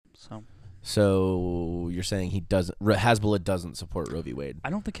So you're saying Hezbollah doesn't support Roe v. Wade? I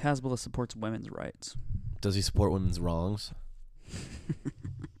don't think Hezbollah supports women's rights. Does he support women's wrongs?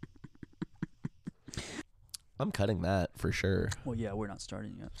 I'm cutting that for sure. Well, yeah, we're not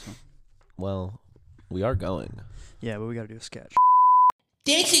starting yet. So. Well, we are going. Yeah, but we got to do a sketch.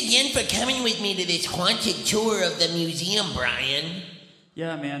 Thanks again for coming with me to this haunted tour of the museum, Brian.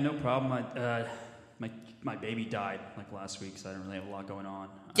 Yeah, man, no problem. My baby died like last week, so I didn't really have a lot going on.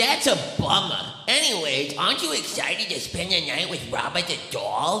 That's a bummer. Anyways, aren't you excited to spend the night with Robert the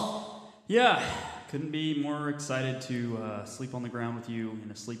doll? Yeah, couldn't be more excited to sleep on the ground with you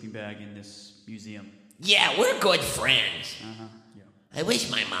in a sleeping bag in this museum. Yeah, we're good friends. Uh-huh, yeah. I wish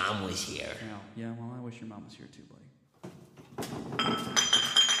my mom was here. Yeah, well, I wish your mom was here too, buddy.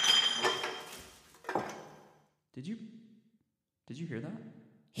 Did you hear that?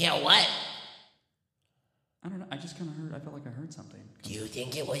 Yeah, what? I don't know. I just kind of heard. I felt like I heard something. Do you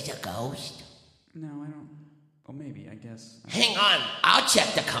think it was a ghost? No, I don't. Oh, maybe. I guess. Hang on. I'll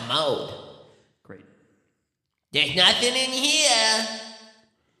check the commode. Great. There's nothing in here.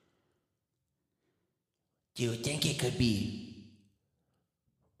 Do you think it could be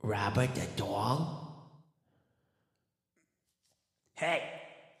Robert the doll? Hey.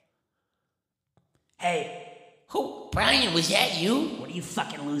 Who? Brian, was that you? What are you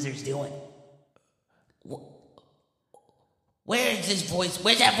fucking losers doing? Where is this voice?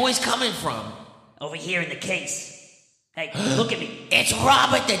 Where's that voice coming from? Over here in the case. Hey, look at me. It's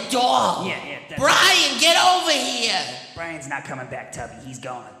Robert the doll. Yeah. Brian, get over here. Brian's not coming back, Tubby. He's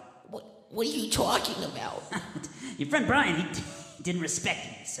gone. What are you talking about? Your friend Brian, he didn't respect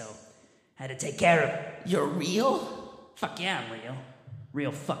me, so I had to take care of him. You're real? Fuck yeah, I'm real.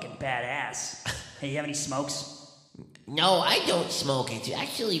 Real fucking badass. Hey, you have any smokes? No, I don't smoke. It's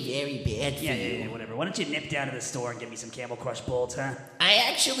actually very bad for you. Yeah, whatever. Why don't you nip down to the store and get me some Camel Crush bolts, huh?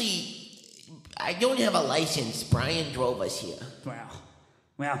 I don't have a license. Brian drove us here.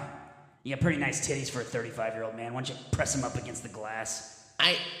 Well, you got pretty nice titties for a 35-year-old man. Why don't you press them up against the glass?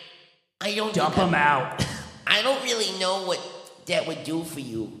 I don't dump them out. I don't really know what that would do for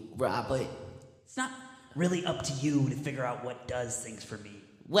you, Robert. It's not really up to you to figure out what does things for me.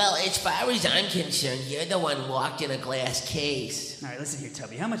 Well, as far as I'm concerned, you're the one locked in a glass case. All right, listen here,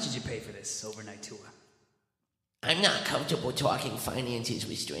 Tubby. How much did you pay for this overnight tour? I'm not comfortable talking finances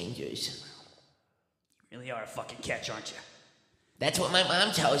with strangers. You really are a fucking catch, aren't you? That's what my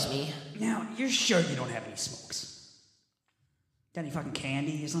mom tells me. Now, you're sure you don't have any smokes? Got any fucking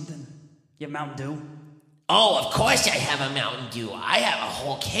candy or something? You have Mountain Dew? Oh, of course I have a Mountain Dew. I have a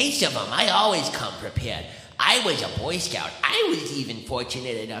whole case of them. I always come prepared. I was a Boy Scout. I was even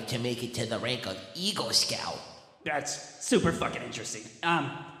fortunate enough to make it to the rank of Eagle Scout. That's super fucking interesting.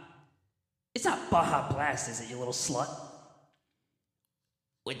 It's not Baja Blast, is it, you little slut?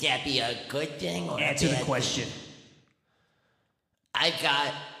 Would that be a good thing or Answer a bad the question. thing? I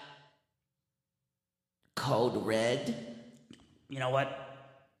got Code Red. You know what?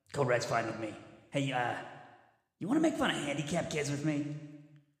 Code Red's fine with me. Hey, you want to make fun of handicapped kids with me?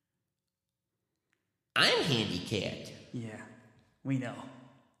 I'm handicapped. Yeah, we know.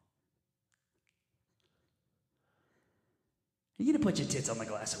 You gonna put your tits on the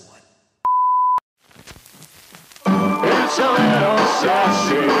glass or what? It's a little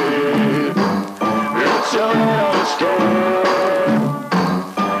sassy. It's a little scared.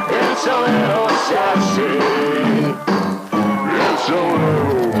 It's a little sassy. It's a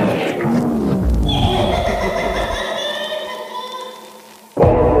little...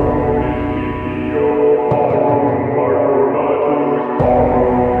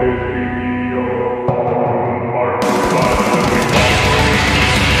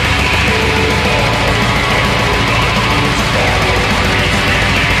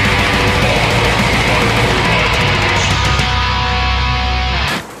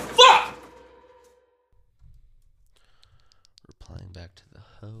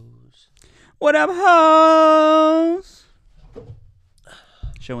 What up, hoes?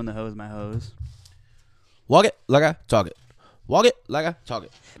 Showing the hose my hose. Walk it like I talk it. Walk it like I talk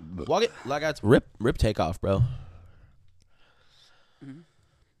it. Walk it like I rip take off, bro.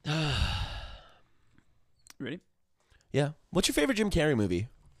 Ready? Yeah. What's your favorite Jim Carrey movie?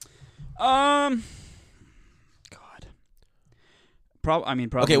 God. Probably.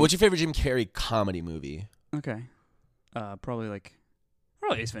 Okay, what's your favorite Jim Carrey comedy movie? Okay. Probably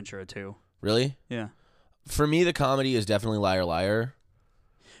Ace Ventura 2. Really? Yeah. For me, the comedy is definitely Liar Liar.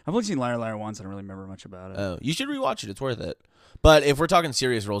 I've only seen Liar Liar once. I don't really remember much about it. Oh, you should rewatch it. It's worth it. But if we're talking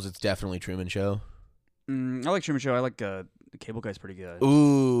serious roles, it's definitely Truman Show. I like Truman Show. I like The Cable Guy's pretty good.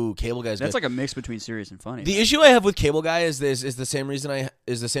 Ooh, Cable Guy's That's good. like a mix between serious and funny. The issue I have with Cable Guy is the same reason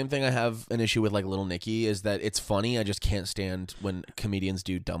is the same thing I have an issue with like Little Nicky, is that it's funny. I just can't stand when comedians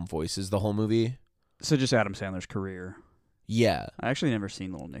do dumb voices the whole movie. So just Adam Sandler's career. Yeah, I actually never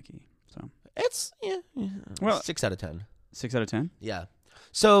seen Little Nicky, so it's Well- 6 out of 10. 6 out of 10. Yeah.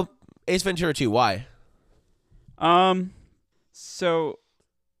 So Ace Ventura 2, why? So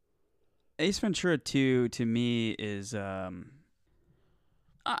Ace Ventura 2 to me is I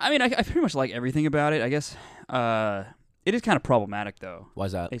mean, I pretty much like everything about it. I guess it is kind of problematic though.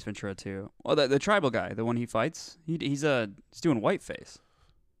 Why's that? Ace Ventura 2. Well, the tribal guy, the one he fights, he's doing whiteface.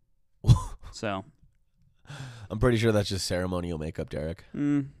 So, I'm pretty sure that's just ceremonial makeup, Derek.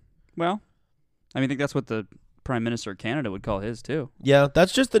 well, I think that's what the Prime Minister of Canada would call his too. Yeah,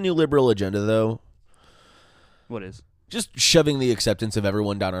 that's just the new liberal agenda, though. What is? Just shoving the acceptance of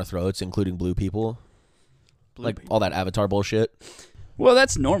everyone down our throats, including blue people. All that Avatar bullshit. Well,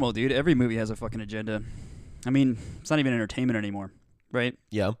 that's normal, dude. Every movie has a fucking agenda. I mean, it's not even entertainment anymore, right?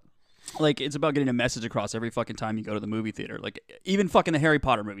 Yeah. Like, it's about getting a message across every fucking time you go to the movie theater. Like, even fucking the Harry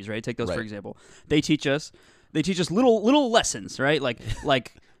Potter movies, right? Take those for Right. example. They teach us little lessons, right?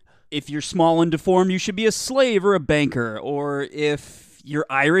 Like if you're small and deformed, you should be a slave or a banker. Or if you're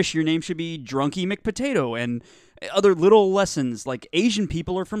Irish, your name should be Drunky McPotato. And other little lessons, like Asian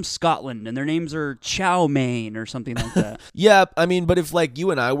people are from Scotland and their names are Chow Mein or something like that. Yeah, I mean, but if like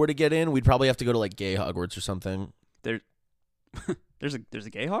you and I were to get in, we'd probably have to go to like gay Hogwarts or something. There's a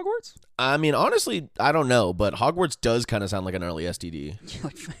gay Hogwarts? I mean, honestly, I don't know, but Hogwarts does kind of sound like an early STD.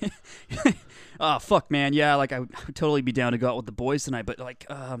 Oh, fuck, man. Yeah, like, I would totally be down to go out with the boys tonight, but, like,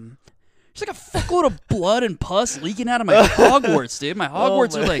 there's, like, a fuckload of blood and pus leaking out of my Hogwarts, dude. My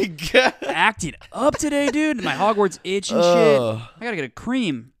Hogwarts are, like, acting up today, dude. My Hogwarts itch and shit. I gotta get a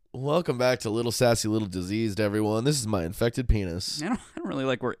cream. Welcome back to Little Sassy Little Diseased, everyone. This is my infected penis. I don't really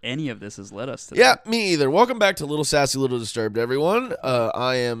like where any of this has led us to. Yeah, me either. Welcome back to Little Sassy Little Disturbed, everyone.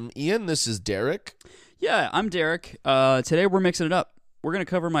 I am Ian. This is Derek. Yeah, I'm Derek. Today we're mixing it up. We're going to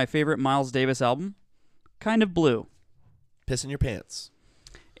cover my favorite Miles Davis album, Kind of Blue. Piss in your pants.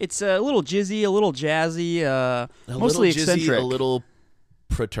 It's a little jizzy, a little jazzy, mostly little jizzy, eccentric. a little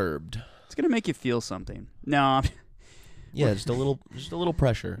perturbed. It's going to make you feel something. No, Yeah, just a little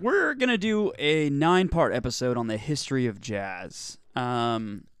pressure. we're going to do a 9-part episode on the history of jazz.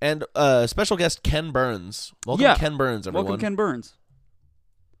 And special guest Ken Burns. Welcome, Yeah. Ken Burns, everyone. Welcome, Ken Burns.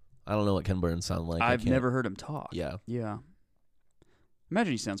 I don't know what Ken Burns sound like. I've never heard him talk. Yeah. Yeah.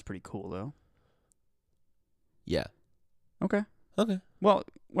 Imagine he sounds pretty cool, though. Yeah. Okay. Okay. Well,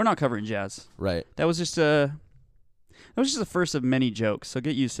 we're not covering jazz. Right. That was just the first of many jokes, so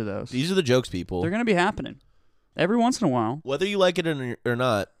get used to those. These are the jokes, people. They're going to be happening every once in a while. Whether you like it or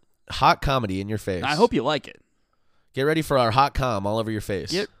not, hot comedy in your face. I hope you like it. Get ready for our hot com all over your face.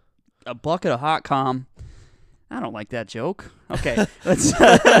 Get a bucket of hot com. I don't like that joke. Okay. Let's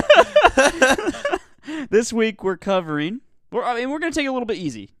this week we're covering. We're going to take it a little bit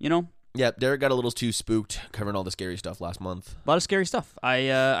easy, you know? Yeah, Derek got a little too spooked covering all the scary stuff last month. A lot of scary stuff.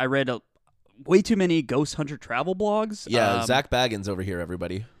 I read way too many ghost hunter travel blogs. Yeah, Zach Baggins over here,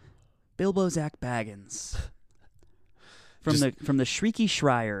 everybody. Bilbo Zach Baggins. From the Shrieky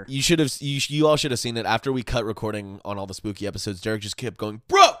Schreier. You all should have seen it after we cut recording on all the spooky episodes. Derek just kept going,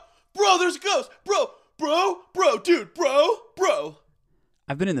 bro, there's a ghost, bro, dude, bro.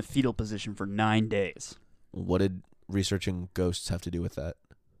 I've been in the fetal position for 9 days. What did researching ghosts have to do with that?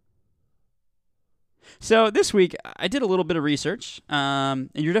 So this week, I did a little bit of research, and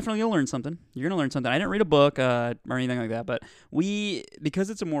you're definitely going to learn something. You're going to learn something. I didn't read a book or anything like that, but because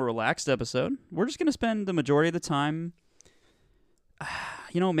it's a more relaxed episode, we're just going to spend the majority of the time,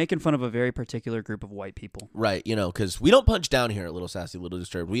 making fun of a very particular group of white people. Right, because we don't punch down here at Little Sassy, Little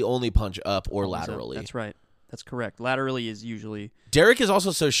Disturbed. We only punch up or laterally. That's right. That's correct. Laterally is usually... Derek is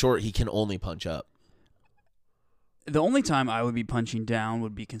also so short, he can only punch up. The only time I would be punching down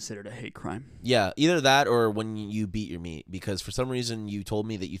would be considered a hate crime. Yeah, either that or when you beat your meat, because for some reason you told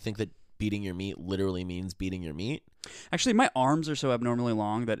me that you think that beating your meat literally means beating your meat. Actually, my arms are so abnormally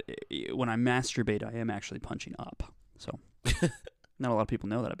long that when I masturbate, I am actually punching up. So, not a lot of people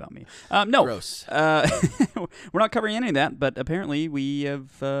know that about me. No. Gross. We're not covering any of that, but apparently we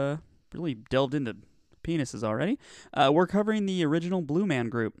have really delved into penises already. We're covering the original Blue Man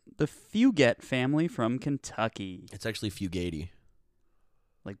Group, the Fugate family from Kentucky. It's actually Fugates.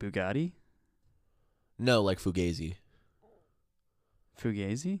 Like Bugatti? No, like Fugazi.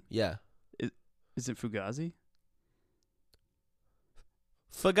 Fugazi? Yeah. Is it Fugazi?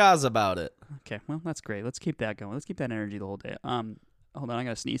 Fugaz about it. Okay, well, that's great. Let's keep that going. Let's keep that energy the whole day. Hold on, I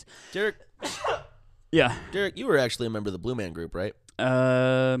gotta sneeze. Derek. Yeah. Derek, you were actually a member of the Blue Man Group, right?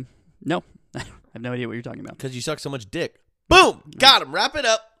 No. I have no idea what you're talking about. Because you suck so much dick. Boom! Got him. Wrap it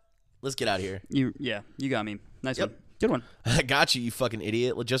up. Let's get out of here. You got me. Nice one. Good one. I got you fucking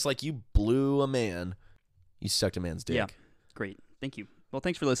idiot. Just like you blew a man. You sucked a man's dick. Yeah. Great. Thank you. Well,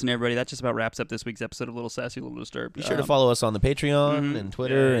 thanks for listening, everybody. That just about wraps up this week's episode of Little Sassy, Little Disturbed. Be sure to follow us on the Patreon and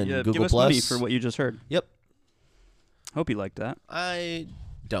Twitter and Google+. Give us money for what you just heard. Yep. Hope you liked that. I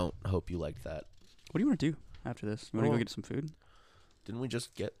don't hope you liked that. What do you want to do after this? You want to go get some food? Didn't we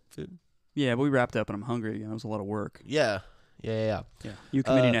just get food? Yeah, but we wrapped up and I'm hungry again. It was a lot of work. Yeah. You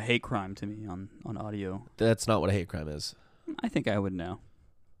committing a hate crime to me on audio. That's not what a hate crime is. I think I would know.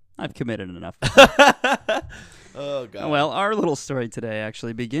 I've committed enough. Oh, God. Well, our little story today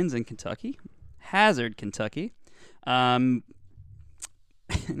actually begins in Kentucky. Hazard, Kentucky. And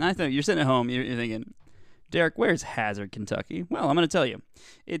I thought you're sitting at home, you're thinking, Derek, where's Hazard, Kentucky? Well, I'm going to tell you.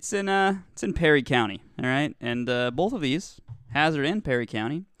 It's in Perry County, all right? And both of these, Hazard and Perry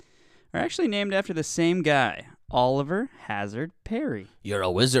County, are actually named after the same guy, Oliver Hazard Perry. You're a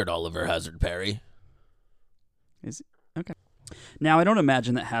wizard, Oliver Hazard Perry. Is it? Okay. Now, I don't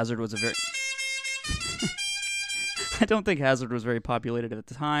imagine that Hazard was a very... I don't think Hazard was very populated at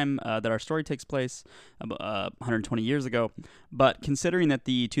the time that our story takes place, 120 years ago. But considering that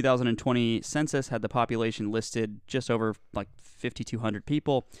the 2020 census had the population listed just over like 5,200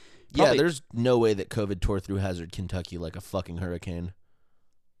 people. Yeah, there's no way that COVID tore through Hazard, Kentucky like a fucking hurricane.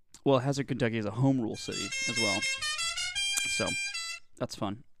 Well, Hazard, Kentucky is a home rule city as well. So, that's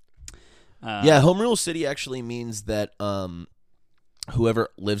fun. Yeah, home rule city actually means that whoever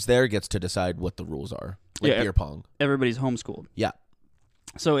lives there gets to decide what the rules are. Like beer pong. Everybody's homeschooled. Yeah.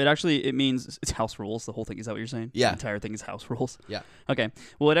 So it means it's house rules. The whole thing, is that what you're saying? Yeah. The entire thing is house rules. Yeah. Okay.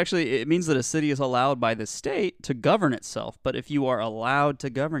 Well, it means that a city is allowed by the state to govern itself. But if you are allowed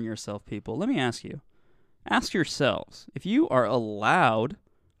to govern yourself, people, let me ask you. Ask yourselves, if you are allowed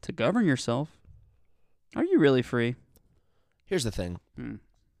to govern yourself, are you really free? Here's the thing.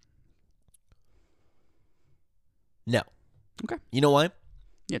 No. Okay. You know why?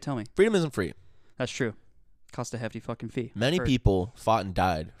 Yeah, tell me. Freedom isn't free. That's true. Cost a hefty fucking fee. Many people fought and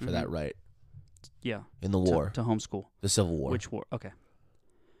died for that right. Yeah. In the war. To homeschool. The Civil War. Which war? Okay.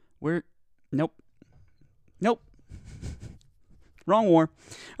 Nope. Wrong war.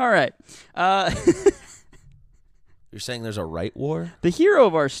 All right. You're saying there's a right war? The hero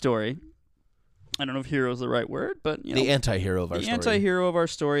of our story, I don't know if hero is the right word, but the anti-hero of our story. The anti-hero of our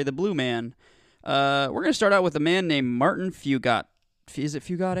story, the Blue Man. We're going to start out with a man named Martin Fugate. Is it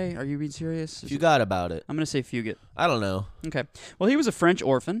Fugate? Are you being serious? Fugate about it. I'm going to say Fugate. I don't know. Okay. Well, he was a French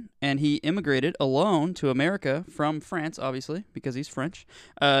orphan, and he immigrated alone to America from France, obviously, because he's French,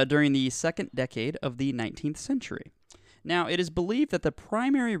 during the second decade of the 19th century. Now, it is believed that the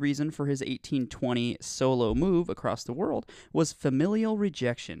primary reason for his 1820 solo move across the world was familial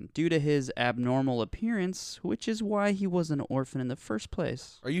rejection due to his abnormal appearance, which is why he was an orphan in the first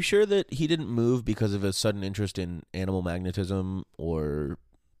place. Are you sure that he didn't move because of a sudden interest in animal magnetism or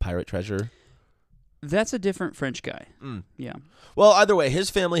pirate treasure? That's a different French guy. Yeah. Well, either way,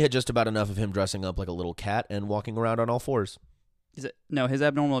 his family had just about enough of him dressing up like a little cat and walking around on all fours. No, his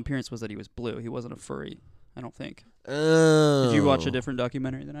abnormal appearance was that he was blue. He wasn't a furry, I don't think. Oh. Did you watch a different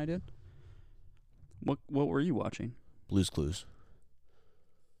documentary than I did? What were you watching? Blue's Clues.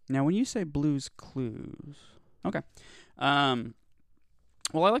 Now, when you say Blue's Clues, okay. Well,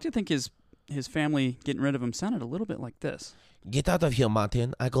 I like to think his family getting rid of him sounded a little bit like this. Get out of here,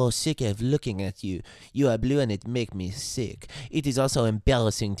 Martin. I grow sick of looking at you. You are blue and it makes me sick. It is also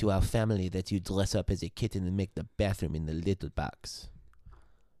embarrassing to our family that you dress up as a kitten and make the bathroom in the little box.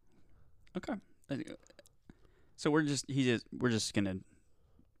 Okay. So we're doing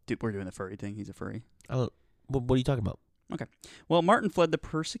the furry thing. He's a furry. What are you talking about? Okay. Well, Martin fled the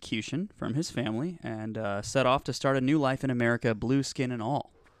persecution from his family and set off to start a new life in America, blue skin and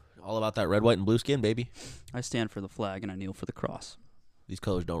all. All about that red, white, and blue skin, baby. I stand for the flag and I kneel for the cross. These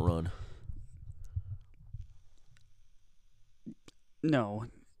colors don't run. No.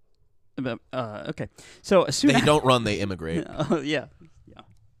 But, okay. So soon they don't run, they immigrate. Yeah.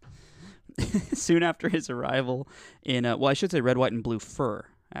 Soon after his arrival in, I should say red, white, and blue fur,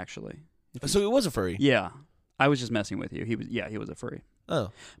 actually. So he was a furry? Yeah. I was just messing with you. He was a furry. Oh.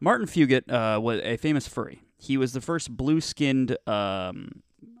 Martin Fugate was a famous furry. He was the first blue-skinned,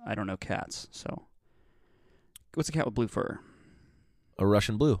 cats. So, what's a cat with blue fur? A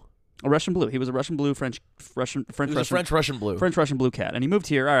Russian blue. A Russian blue. He was a Russian blue, French Russian blue. French Russian blue cat. And he moved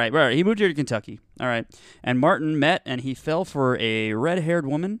here. All right. He moved here to Kentucky. All right. And Martin met and he fell for a red-haired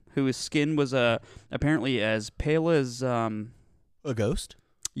woman whose skin was apparently as pale as... a ghost?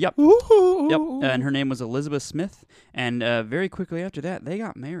 Yep. Yep. And her name was Elizabeth Smith. And very quickly after that, they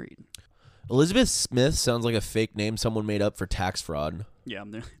got married. Elizabeth Smith sounds like a fake name someone made up for tax fraud. Yeah.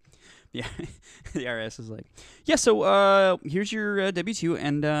 Yeah. The IRS is like, yeah, so here's your W-2.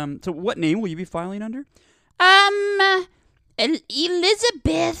 And so what name will you be filing under?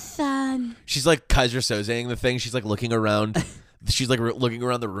 Elizabeth. She's like Kaiser Sozeing the thing. She's like looking around. She's like looking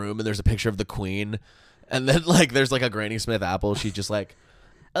around the room, and there's a picture of the Queen. And then like there's like a Granny Smith apple. She's just like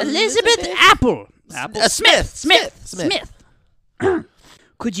Elizabeth Apple. Smith.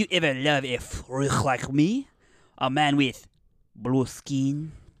 Could you ever love a freak like me? A man with blue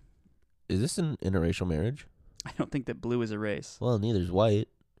skin? Is this an interracial marriage? I don't think that blue is a race. Well, neither's white.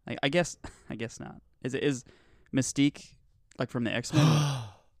 I guess not. Is Mystique like from the X-Men?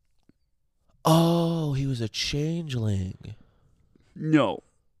 Oh, he was a changeling. No,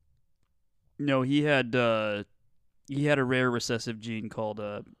 he had a rare recessive gene called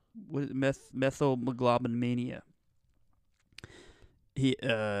methylmaglobinemia.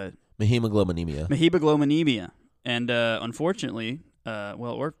 Mehemoglobinemia, and unfortunately,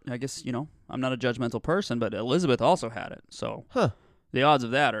 or I guess I'm not a judgmental person, but Elizabeth also had it. So the odds of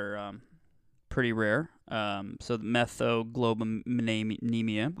that are pretty rare. So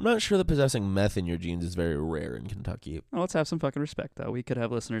methylglobinemia. I'm not sure that possessing meth in your genes is very rare in Kentucky. Well, let's have some fucking respect, though. We could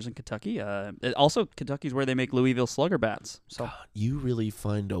have listeners in Kentucky. Also, Kentucky's where they make Louisville Slugger bats. So God, you really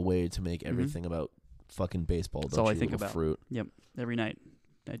find a way to make everything about fucking baseball. that's don't all I you, think little about. Fruit. Yep, every night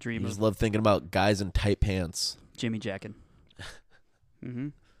I dream You of just love thinking about guys in tight pants. Jimmy Jackin.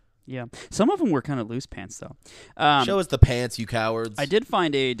 Yeah, some of them were kind of loose pants, though. Show us the pants, you cowards. I did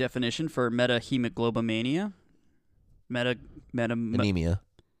find a definition for metahemoglobomania. Anemia.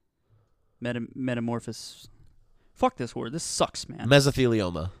 Metamorphosis. Fuck this word. This sucks, man.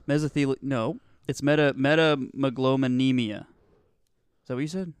 Mesothelioma. No, it's metamaglobinemia. Is that what you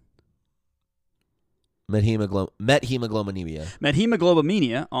said? Methemoglobinemia.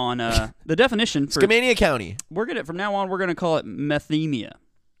 Methemoglobinemia on the definition for Skamania County. from now on we're gonna call it methemia.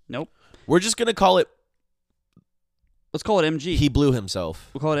 Nope. We're just gonna call it. Let's call it MG. He blew himself.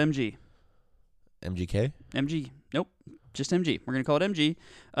 We'll call it MG. MGK. MG. Nope. Just MG. We're gonna call it MG.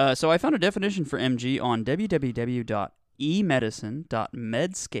 So I found a definition for MG on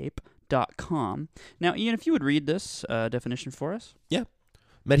www.emedicine.medscape.com. Now, Ian, if you would read this definition for us. Yeah.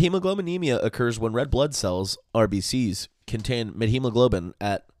 Methemoglobinemia occurs when red blood cells, RBCs, contain methemoglobin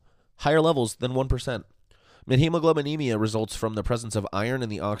at higher levels than 1%. Methemoglobinemia results from the presence of iron in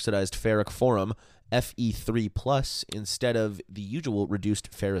the oxidized ferric form, Fe3+, instead of the usual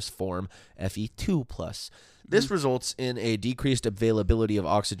reduced ferrous form, Fe2+. This results in a decreased availability of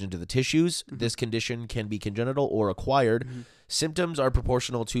oxygen to the tissues. This condition can be congenital or acquired. Symptoms are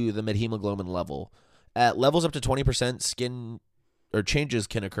proportional to the methemoglobin level. At levels up to 20%, skin or changes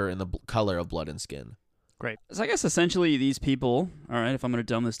can occur in the color of blood and skin. Great. So I guess essentially these people, all right, if I'm going to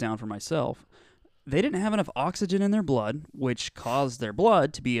dumb this down for myself, they didn't have enough oxygen in their blood, which caused their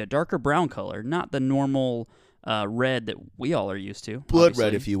blood to be a darker brown color, not the normal red that we all are used to. Blood obviously.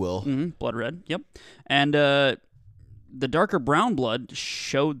 red, if you will. Blood red, yep. And the darker brown blood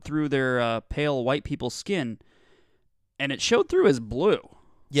showed through their pale white people's skin, and it showed through as blue.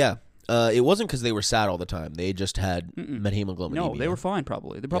 Yeah. It wasn't because they were sad all the time. They just had methemoglobinemia. No, they were fine,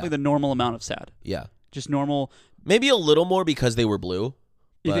 probably. They're probably the normal amount of sad. Yeah. Just normal. Maybe a little more because they were blue.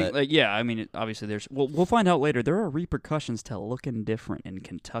 You But think, yeah, I mean, obviously there's... We'll find out later. There are repercussions to looking different in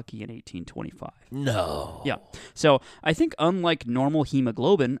Kentucky in 1825. no. Yeah. So I think unlike normal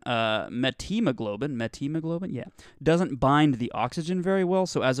hemoglobin, methemoglobin, yeah, doesn't bind the oxygen very well.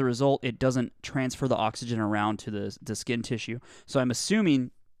 So as a result, it doesn't transfer the oxygen around to the skin tissue. So I'm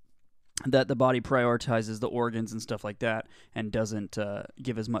assuming that the body prioritizes the organs and stuff like that and doesn't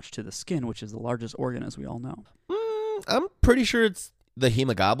give as much to the skin, which is the largest organ, as we all know. I'm pretty sure it's the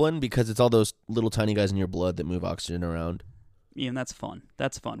hemoglobin because it's all those little tiny guys in your blood that move oxygen around. Ian, that's fun.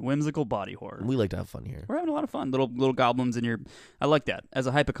 That's fun. Whimsical body horror. And we like to have fun here. We're having a lot of fun. Little goblins in your... I like that. As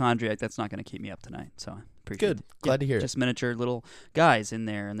a hypochondriac, that's not going to keep me up tonight. So I appreciate Good. it. Glad to hear it. Just miniature little guys in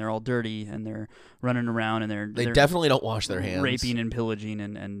there, and they're all dirty, and they're running around, and They they're definitely don't wash their hands. raping and pillaging,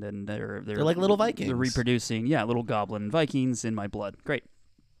 and they're like little Vikings. They're reproducing. Yeah, little goblin Vikings in my blood. Great.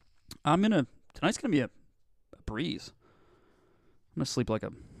 Tonight's gonna be a breeze. I'm gonna sleep like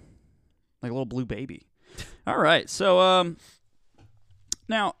a little blue baby. All right, so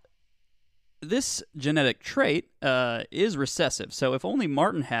now this genetic trait is recessive. So if only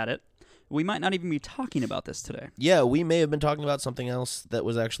Martin had it, we might not even be talking about this today. Yeah, we may have been talking about something else that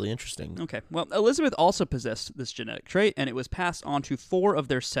was actually interesting. Okay. Well, Elizabeth also possessed this genetic trait, and it was passed on to 4 of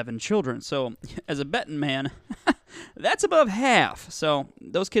their 7 children. So, as a betting man, That's above half. So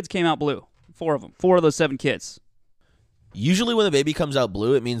those kids came out blue. 4 of them. 4 of those 7 kids. Usually when the baby comes out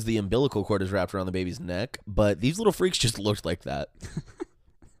blue, it means the umbilical cord is wrapped around the baby's neck, but these little freaks just looked like that.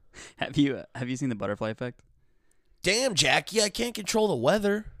 Have you seen the butterfly effect? Damn, Jackie, I can't control the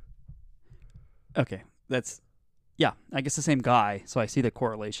weather. Okay, yeah, I guess the same guy, so I see the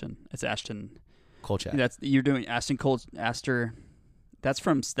correlation. It's Ashton Kolchak. You're doing Astor. That's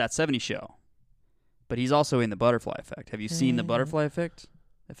from that 70s show. But he's also in the butterfly effect. Have you seen the butterfly effect?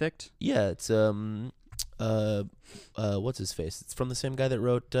 Yeah, it's what's his face? It's from the same guy that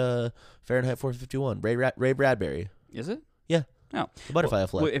wrote Fahrenheit 451, Ray Bradbury. Is it? Yeah. Oh, The butterfly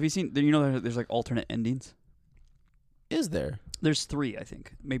effect. Wait, have you seen? You know, there's like alternate endings. Is there? There's 3, I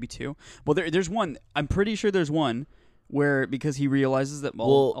think, maybe 2. Well, there's one. I'm pretty sure there's one where because he realizes that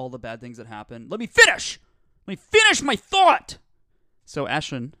all the bad things that happen. Let me finish my thought. So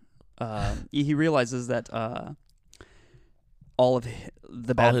Ashton, he realizes that all of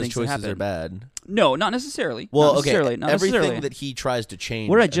the bad all his things that choices happen are bad. No, not necessarily. Well, not necessarily. okay. Not Everything necessarily. that he tries to change.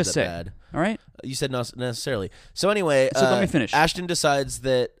 What did I just ends up say? Bad. All right. You said not necessarily. So anyway, So let me finish. Ashton decides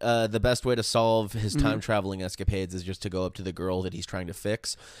that the best way to solve his time traveling escapades is just to go up to the girl that he's trying to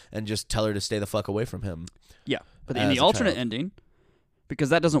fix and just tell her to stay the fuck away from him. Yeah, but in As the a alternate child. ending, because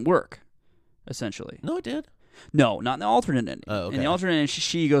that doesn't work, essentially. No, it did. No, not in the alternate ending. Oh, okay. In the alternate ending,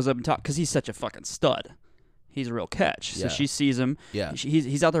 she goes up and talks because he's such a fucking stud. He's a real catch. So Yeah. she sees him. Yeah.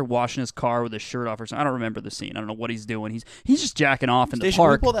 He's out there washing his car with his shirt off or something. I don't remember the scene. I don't know what he's doing. He's just jacking off in the Station, can we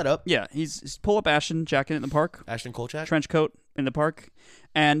park. pull that up? Yeah, he's pull up Ashton jacking it in the park. Ashton Kolchak? Trench coat in the park.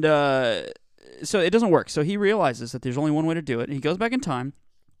 And so it doesn't work. So he realizes that there's only one way to do it. And he goes back in time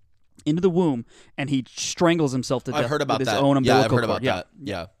into the womb and he strangles himself to death I've heard about with his that. own umbilical Yeah, I've heard cord. about that.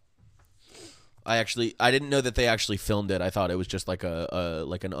 Yeah. I didn't know that they actually filmed it. I thought it was just like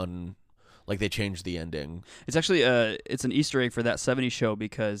like they changed the ending. It's actually it's an Easter egg for that 70s show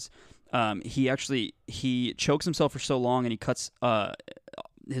because he chokes himself for so long and he cuts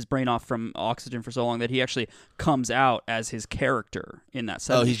his brain off from oxygen for so long that he actually comes out as his character in that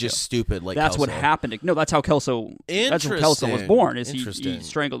 70s Oh, he's show. just stupid. Like That's what Kelso. happened. No, that's how Kelso. That's how Kelso was born. Is he Interesting.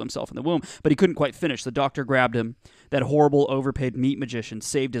 strangled himself in the womb, but he couldn't quite finish. The doctor grabbed him. That horrible, overpaid meat magician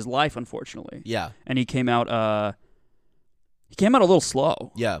saved his life, unfortunately. Yeah. And he came out. He came out a little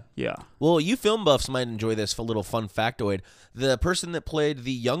slow. Yeah. Yeah. Well, you film buffs might enjoy this little fun factoid. The person that played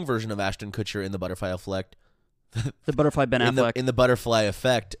the young version of Ashton Kutcher in the Butterfly Effect, The butterfly Ben Affleck. in the Butterfly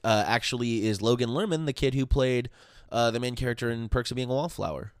Effect, actually is Logan Lerman, the kid who played the main character in Perks of Being a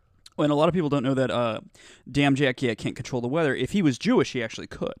Wallflower. And a lot of people don't know that. Damn, Jackie, I can't control the weather. If he was Jewish, he actually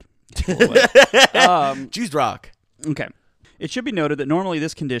could. Jews rock. Okay. It should be noted that normally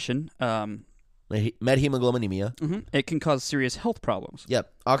this condition, Methemoglobinemia. it can cause serious health problems.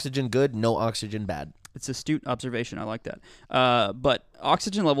 Yep. Oxygen good, no oxygen bad. It's astute observation. I like that. But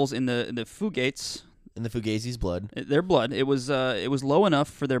oxygen levels in the Fugates, In the Fugazi's blood. their blood, it was low enough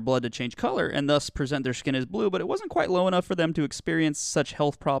for their blood to change color and thus present their skin as blue, but it wasn't quite low enough for them to experience such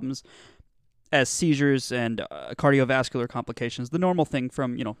health problems as seizures and cardiovascular complications. The normal thing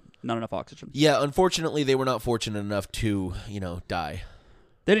from not enough oxygen. Yeah, unfortunately, they were not fortunate enough to, die.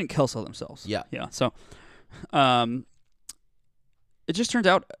 They didn't Kelso themselves. Yeah. Yeah. So, it just turns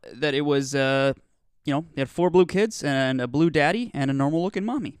out that it was, they had 4 blue kids and a blue daddy and a normal-looking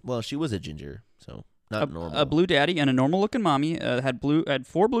mommy. Well, she was a ginger, so not normal. A blue daddy and a normal-looking mommy had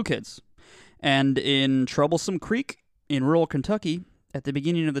 4 blue kids. And in Troublesome Creek in rural Kentucky at the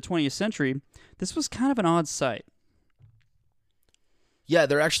beginning of the 20th century, this was kind of an odd sight. Yeah,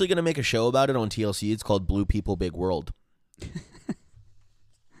 they're actually going to make a show about it on TLC. It's called Blue People Big World.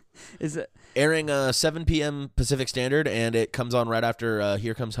 Is it? Airing 7 p.m. Pacific Standard, and it comes on right after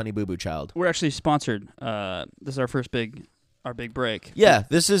Here Comes Honey Boo Boo Child. We're actually sponsored. This is our first big break. Yeah,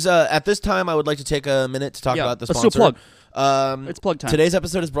 this is at this time I would like to take a minute to talk about the let's sponsor. do a plug. It's plug time. Today's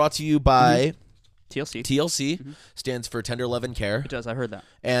episode is brought to you by TLC. TLC, stands for Tender Love and Care. It does. I heard that.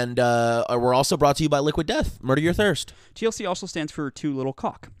 And we're also brought to you by Liquid Death, Murder Your Thirst. TLC also stands for Too Little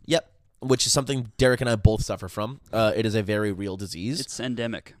Cock. Yep, which is something Derek and I both suffer from. It is a very real disease. It's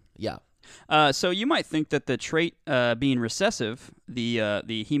endemic. Yeah. So you might think that the trait being recessive,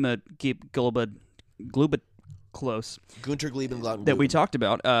 the hemoglobin close Gunter Gleben that we talked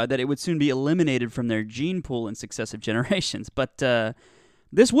about, that it would soon be eliminated from their gene pool in successive generations. But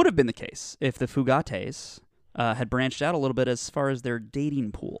this would have been the case if the Fugates had branched out a little bit as far as their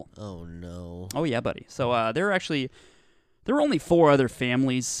dating pool. Oh, no. Oh, yeah, buddy. So there were only 4 other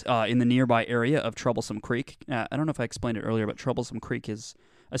families in the nearby area of Troublesome Creek. I don't know if I explained it earlier, but Troublesome Creek is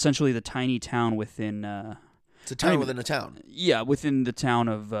essentially the tiny town within... It's a town within a town. Yeah, within the town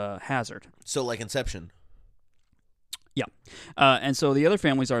of Hazard. So like Inception. Yeah. And so the other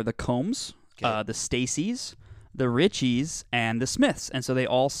families are the Combs, Okay. the Stacys, the Richies, and the Smiths. And so they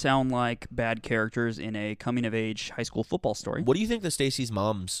all sound like bad characters in a coming-of-age high school football story. What do you think the Stacy's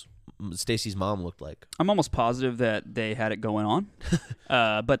mom looked like? I'm almost positive that they had it going on.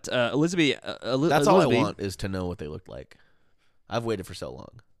 But Elizabeth... That's all I want is to know what they looked like. I've waited for so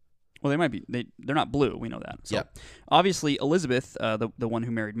long. Well, they might be. They're not blue. We know that. So, Yeah. obviously, Elizabeth, the one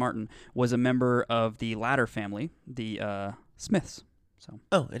who married Martin, was a member of the latter family, the Smiths. So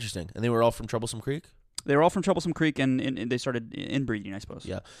Oh, interesting. And they were all from Troublesome Creek? they were all from Troublesome Creek, and they started inbreeding, I suppose.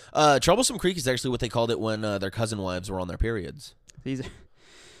 Yeah. Troublesome Creek is actually what they called it when their cousin wives were on their periods. These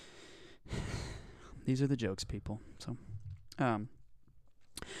are the jokes, people. So,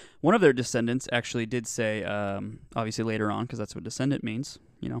 one of their descendants actually did say, obviously later on, because that's what descendant means,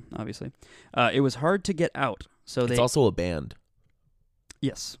 obviously, it was hard to get out. So It's also a band.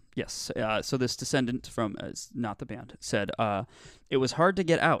 Yes. So this descendant from, not the band, said, it was hard to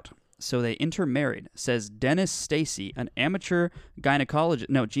get out. So they intermarried, says Dennis Stacy, an amateur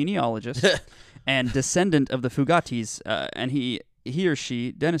genealogist, and descendant of the Fugates, and he or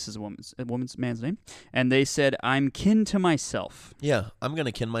she, Dennis is a man's name, and they said, I'm kin to myself. Yeah, I'm going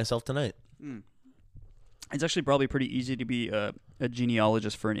to kin myself tonight. It's actually probably pretty easy to be a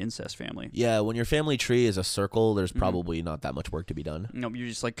genealogist for an incest family. Yeah, when your family tree is a circle, there's probably not that much work to be done. No, you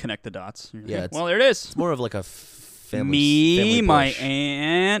just connect the dots. You're Yeah, like, well, there it is. It's more of like a family. Me, my push.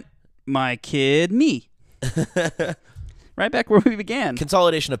 aunt, my kid, me. Right back where we began.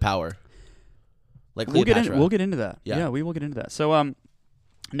 Consolidation of power. Like Cleopatra. We'll get into that. Yeah. Yeah, we will get into that. So,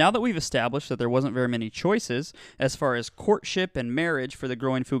 now that we've established that there wasn't very many choices as far as courtship and marriage for the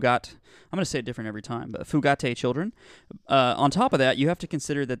growing Fugat, I'm going to say it different every time, but Fugate children, on top of that, you have to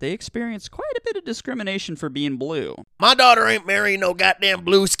consider that they experience quite a bit of discrimination for being blue. My daughter ain't marrying no goddamn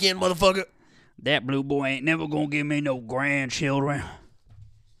blue skin motherfucker. That blue boy ain't never gonna give me no grandchildren.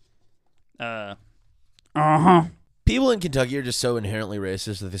 Uh-huh. People in Kentucky are just so inherently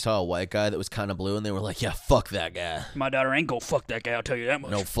racist that they saw a white guy that was kind of blue and they were like, yeah, fuck that guy. My daughter ain't gonna fuck that guy, I'll tell you that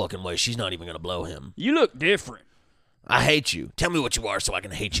much. No fucking way. She's not even going to blow him. You look different. I hate you. Tell me what you are so I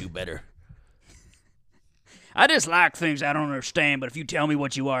can hate you better. I just like things I don't understand, but if you tell me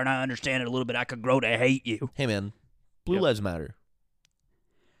what you are and I understand it a little bit, I could grow to hate you. Hey, man. Blue lives matter.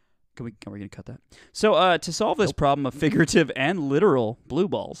 Are we going to cut that? So, to solve this problem of figurative and literal blue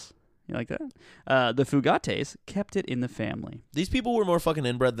balls, you like that? The Fugates kept it in the family. These people were more fucking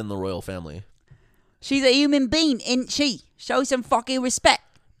inbred than the royal family. She's a human being, isn't she? Show some fucking respect.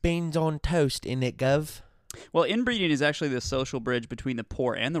 Beans on toast, innit, Gov? Well, inbreeding is actually the social bridge between the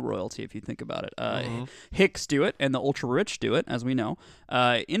poor and the royalty, if you think about it. Hicks do it, and the ultra-rich do it, as we know.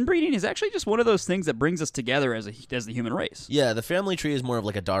 Inbreeding is actually just one of those things that brings us together as the human race. Yeah, the family tree is more of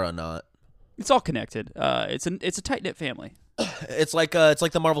like a Dara knot. It's all connected. It's a tight-knit family. It's like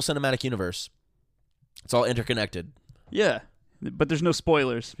the Marvel Cinematic Universe. It's all interconnected. Yeah, but there's no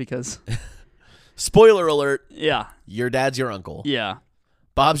spoilers because... Spoiler alert. Yeah. Your dad's your uncle. Yeah.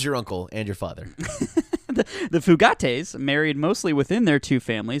 Bob's your uncle and your father. The Fugates married mostly within their two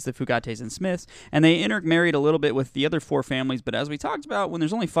families, the Fugates and Smiths, and they intermarried a little bit with the other four families, but as we talked about, when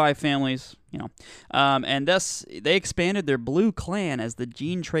there's only 5 families, and thus they expanded their blue clan as the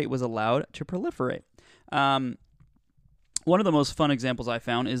gene trait was allowed to proliferate. One of the most fun examples I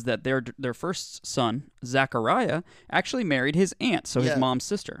found is that their first son, Zachariah, actually married his aunt, so his Yeah. mom's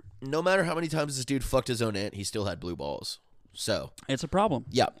sister. No matter how many times this dude fucked his own aunt, he still had blue balls. So, It's a problem.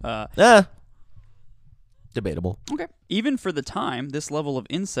 yeah. Debatable. Okay. Even for the time, this level of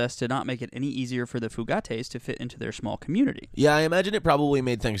incest did not make it any easier for the Fugates to fit into their small community. Yeah, I imagine it probably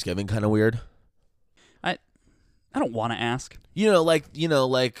made Thanksgiving kind of weird. I don't want to ask. Like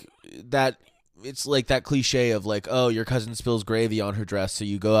that. It's like that cliche of like, oh, your cousin spills gravy on her dress, so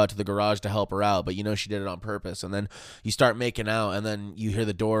you go out to the garage to help her out, but she did it on purpose. And then you start making out, and then you hear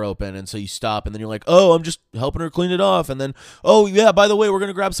the door open, and so you stop, and then you're like, oh, I'm just helping her clean it off. And then, oh, yeah, by the way, we're going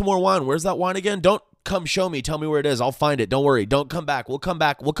to grab some more wine. Where's that wine again? Don't come show me. Tell me where it is. I'll find it. Don't worry. Don't come back. We'll come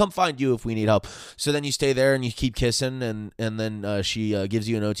back. We'll come find you if we need help. So then you stay there, and you keep kissing, and then she gives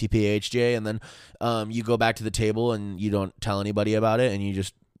you an OTPHJ, and then you go back to the table, and you don't tell anybody about it, and you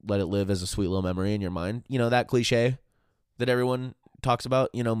just let it live as a sweet little memory in your mind. That cliche that everyone talks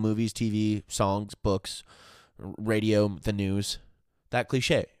about, movies, TV, songs, books, radio, the news. That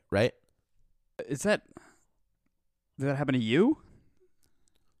cliche, right? Did that happen to you?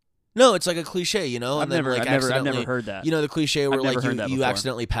 No, it's like a cliche, I've never heard that. The cliche where I've never like heard that you before.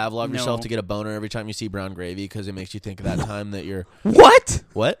 accidentally Pavlov yourself No. to get a boner every time you see brown gravy because it makes you think of that time that you're... What?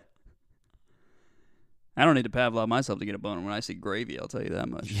 What? I don't need to Pavlov myself to get a boner when I see gravy. I'll tell you that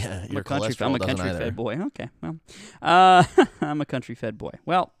much. Yeah, I'm your a country. cholesterol I'm a doesn't country either. fed boy. Okay, well, I'm a country fed boy.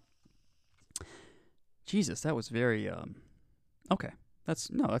 Well, Jesus, that was very okay. That's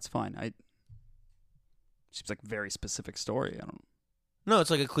fine. Seems like a very specific story. I don't. No, it's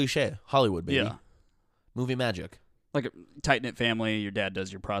like a cliche. Hollywood, baby. Yeah, Movie magic. like a tight knit family. Your dad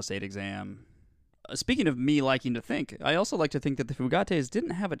does your prostate exam. Speaking of me liking to think, I also like to think that the Fugates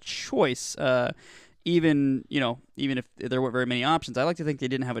didn't have a choice. Even if there weren't very many options, I like to think they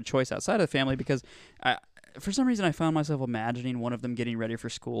didn't have a choice outside of the family because for some reason I found myself imagining one of them getting ready for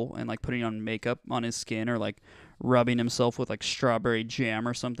school and like putting on makeup on his skin or like rubbing himself with like strawberry jam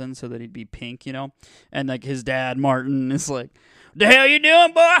or something so that he'd be pink, and like his dad Martin is like, "The hell you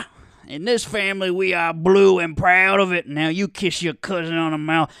doing, boy? In this family, we are blue and proud of it. Now you kiss your cousin on the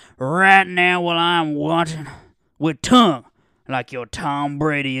mouth right now while I'm watching with tongue, like your Tom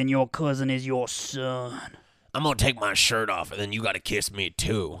Brady and your cousin is your son. I'm gonna take my shirt off, and then you gotta kiss me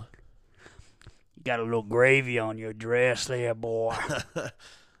too. You got a little gravy on your dress there, boy.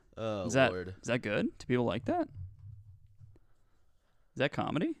 Oh, Is Lord. that good? Do people like that? Is that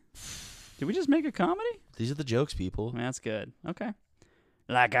comedy? Did we just make a comedy? These are the jokes, people. That's good. Okay.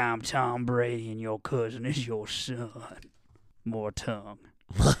 Like I'm Tom Brady and your cousin is your son. More tongue.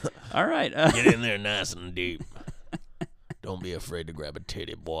 All right. Get in there nice and deep. Don't be afraid to grab a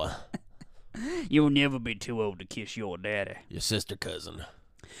titty, boy. You'll never be too old to kiss your daddy. Your sister cousin.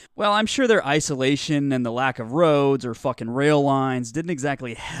 Well, I'm sure their isolation and the lack of roads or fucking rail lines didn't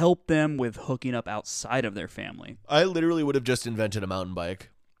exactly help them with hooking up outside of their family. I literally would have just invented a mountain bike.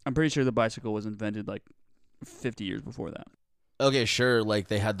 I'm pretty sure the bicycle was invented like 50 years before that. Okay, sure, like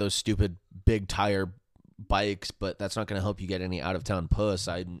they had those stupid big tire bikes, but that's not going to help you get any out-of-town puss.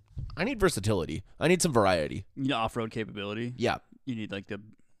 I need versatility. I need some variety. You need off-road capability. Yeah. You need like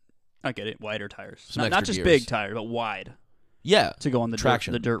I get it, wider tires. Some Not extra just gears. big tires, but wide Yeah. to go on the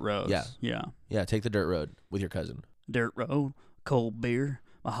Traction. dirt roads. Yeah. Yeah. Yeah, take the dirt road with your cousin. Dirt road, cold beer,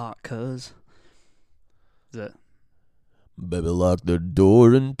 my hot cuz. Is that? Baby, lock the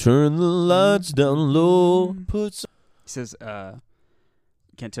door and turn the lights down low. Put some... He says,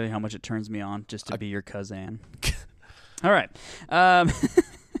 can't tell you how much it turns me on just to be your cousin. All right.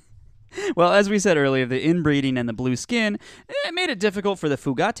 Well, as we said earlier, the inbreeding and the blue skin, it made it difficult for the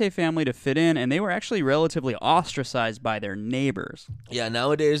Fugate family to fit in, and they were actually relatively ostracized by their neighbors. Yeah,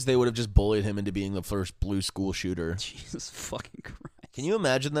 nowadays they would have just bullied him into being the first blue school shooter. Jesus fucking Christ. Can you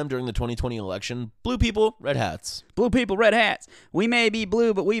imagine them during the 2020 election? Blue people, red hats. Blue people, red hats. We may be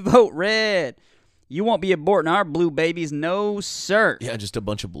blue, but we vote red. You won't be aborting our blue babies, no sir. Yeah, just a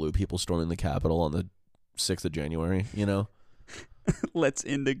bunch of blue people storming the Capitol on the 6th of January, you know? Let's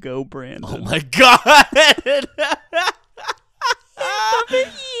indigo, Brandon. Oh my God!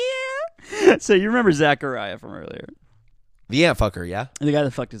 So you remember Zachariah from earlier. The ant fucker, yeah? The guy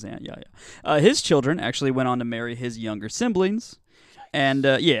that fucked his aunt, yeah. His children actually went on to marry his younger siblings. And,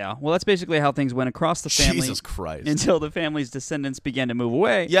 well, that's basically how things went across the family. Jesus Christ. Until the family's descendants began to move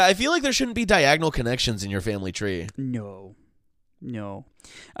away. Yeah, I feel like there shouldn't be diagonal connections in your family tree. No.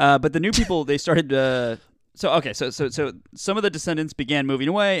 But the new people, they started... So some of the descendants began moving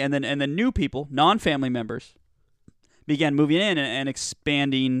away, and then new people, non-family members, began moving in and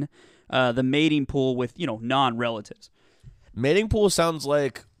expanding the mating pool with, non-relatives. Mating pool sounds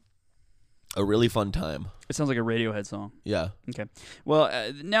like a really fun time. It sounds like a Radiohead song. Yeah. Okay.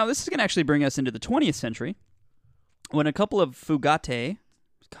 Well, now this is going to actually bring us into the 20th century when a couple of Fugate,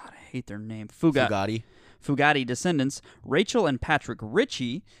 God, I hate their name, Fugate descendants, Rachel and Patrick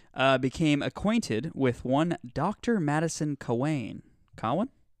Ritchie, became acquainted with one Dr. Madison Cowain. Cowan?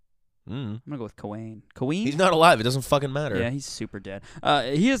 I'm going to go with Cowain. Cowain? He's not alive. It doesn't fucking matter. Yeah, he's super dead.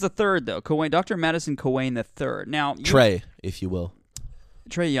 He is the third, though. Dr. Madison Cowain the third. Now, Trey, if you will.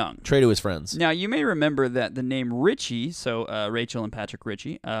 Trey Young. Trey to his friends. Now, you may remember that the name Ritchie, so Rachel and Patrick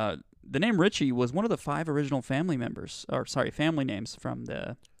Ritchie, the name Ritchie was one of the 5 original family names from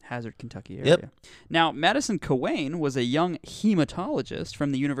the Hazard, Kentucky area. Yep. Now, Madison Cowain was a young hematologist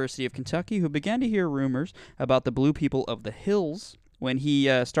from the University of Kentucky who began to hear rumors about the blue people of the hills when he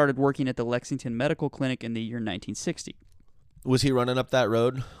started working at the Lexington Medical Clinic in the year 1960. Was he running up that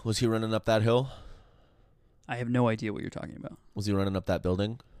road? Was he running up that hill? I have no idea what you're talking about. Was he running up that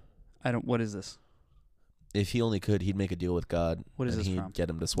building? What is this? If he only could, he'd make a deal with God. What is and this he'd from? get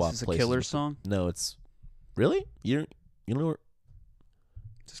him to swap Is this a places. Killer song? No, it's... Really? You know where...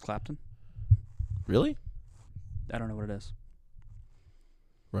 Is this Clapton? Really? I don't know what it is.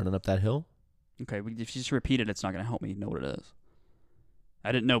 Running up that hill? Okay, if you just repeat it, it's not going to help me know what it is.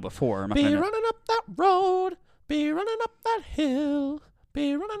 I didn't know before. I'm not Be gonna know. running up that road. Be running up that hill.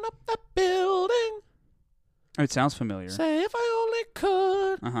 Be running up that building. Oh, it sounds familiar. Say if I only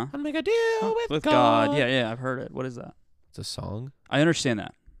could, Uh-huh. I'd make a deal With God. Yeah, I've heard it. What is that? It's a song. I understand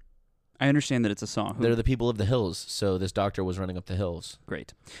that. I understand that it's a song. They're the people of the hills, so this doctor was running up the hills.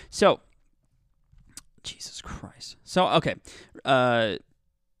 Great. So, Jesus Christ. So, okay.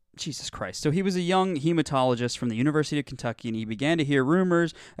 Jesus Christ. So he was a young hematologist from the University of Kentucky, and he began to hear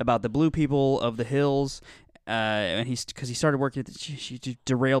rumors about the blue people of the hills, and because he started working at she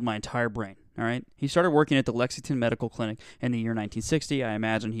derailed my entire brain, all right? He started working at the Lexington Medical Clinic in the year 1960. I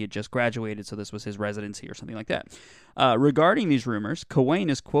imagine he had just graduated, so this was his residency or something like that. Regarding these rumors, Cowain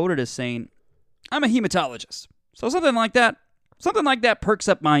is quoted as saying, "I'm a hematologist, so something like that perks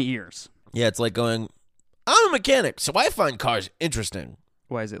up my ears." Yeah, it's like going, I'm a mechanic, so I find cars interesting.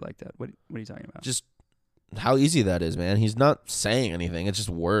 Why is it like that? What are you talking about? Just how easy that is, man. He's not saying anything. It's just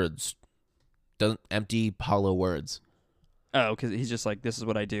words. Empty, hollow words. Oh, because he's just like, this is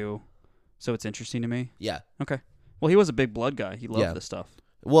what I do, so it's interesting to me. Yeah. Okay. Well, he was a big blood guy. He loved this stuff.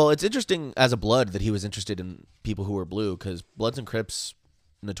 Well, it's interesting as a blood that he was interested in people who were blue, because Bloods and Crips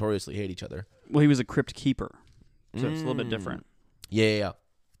notoriously hate each other. Well, he was a crypt keeper, so it's a little bit different. Yeah.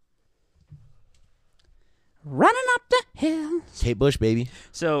 Running up the hill. Kate Bush, baby.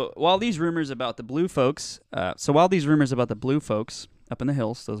 So while these rumors about the blue folks, up in the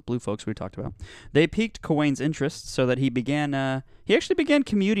hills, those blue folks we talked about, they piqued Cowain's interest, so that he actually began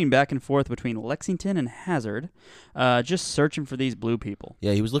commuting back and forth between Lexington and Hazard, just searching for these blue people.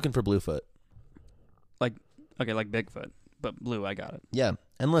 Yeah, he was looking for Bluefoot. Like Bigfoot, but blue. I got it. Yeah,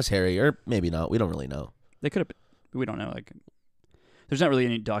 and less hairy, or maybe not. We don't really know. They could have. We don't know. Like, there's not really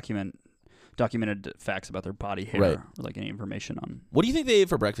any documented facts about their body hair, Right. or like any information on What do you think they ate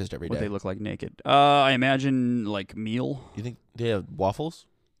for breakfast every day? what they look like naked. I imagine like meal. You think they have waffles?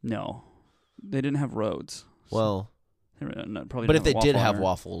 No, they didn't have roads. Well, Probably. but if didn't they did have waffle iron.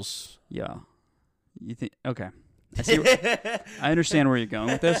 waffles, Yeah. You think? Okay. I understand where you're going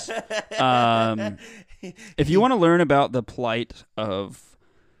with this. If you want to learn about the plight of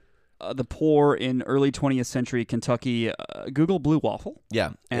the poor in early 20th century Kentucky, Google blue waffle.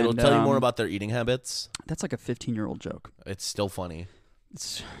 yeah, it'll And, tell you more about their eating habits. That's like a 15-year-old joke. It's still funny.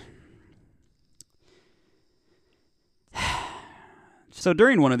 So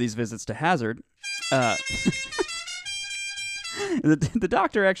during one of these visits to Hazard, the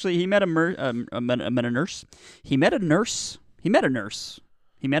doctor actually he met a nurse. He met a nurse,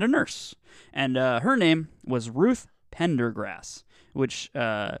 and her name was Ruth Pendergrass, which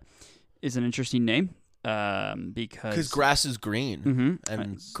is an interesting name because grass is green,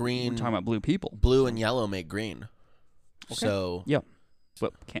 and green. We're talking about blue people. Blue and yellow make green. Okay. So Yep.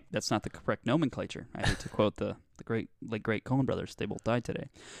 But that's not the correct nomenclature. I hate to quote the great Coen brothers. They both died today.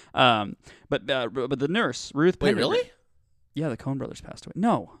 But the nurse Ruth. Wait, Pendergrass, really? Yeah, the Coen brothers passed away.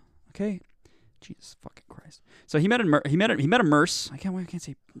 No. Okay. Jesus fucking Christ. So he met a nurse. I can't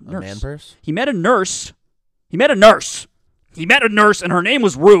say nurse. A man purse? He met a nurse, and her name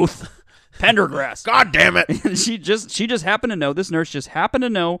was Ruth Pendergrass. God damn it! And she just happened to know. This nurse just happened to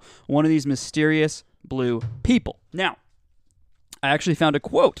know one of these mysterious blue people. Now, I actually found a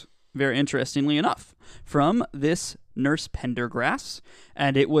quote, very interestingly enough, from this nurse Pendergrass,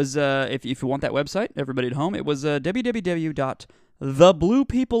 and it was if you want that website, everybody at home, it was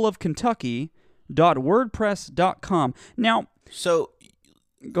www.thebluepeopleofkentucky.wordpress.com. Now, So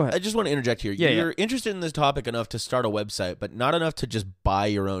go ahead. I just want to interject here. Yeah, You're interested in this topic enough to start a website, but not enough to just buy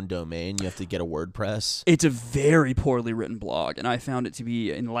your own domain. You have to get a WordPress. It's a very poorly written blog, and I found it to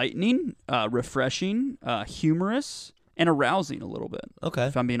be enlightening, refreshing, humorous, and arousing a little bit. Okay.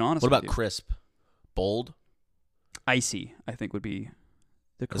 If I'm being honest What with about you. crisp? Bold? Icy, I think would be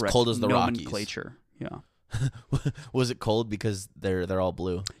the As correct cold as the Rockies. nomenclature. Yeah. Was it cold because they're all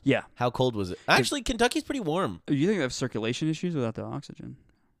blue? Yeah. How cold was it? Actually, Kentucky's pretty warm. You think they have circulation issues without the oxygen?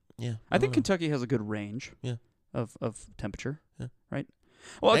 Yeah. I think Kentucky has a good range Yeah. of temperature. Yeah. Right?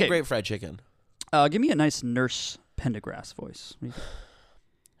 Well, And okay. great fried chicken. Give me a nice nurse Pendergrass voice. What do you think?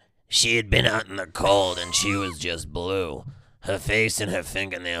 She had been out in the cold and she was just blue. Her face and her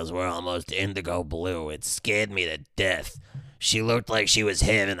fingernails were almost indigo blue. It scared me to death. She looked like she was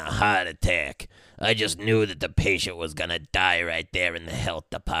having a heart attack. I just knew that the patient was gonna die right there in the health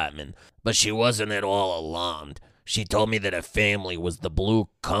department. But she wasn't at all alarmed. She told me that her family was the Blue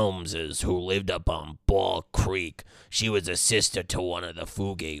Combses who lived up on Ball Creek. She was a sister to one of the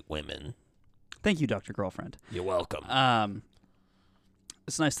Fugate women. Thank you, Dr. Girlfriend. You're welcome.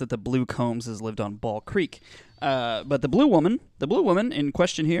 It's nice that the Blue Combs has lived on Ball Creek. But the blue woman in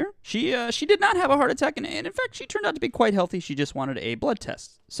question here, she did not have a heart attack, and in fact, she turned out to be quite healthy. She just wanted a blood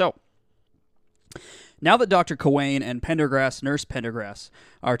test. So, Now that Dr. Cowain and Pendergrass, Nurse Pendergrass,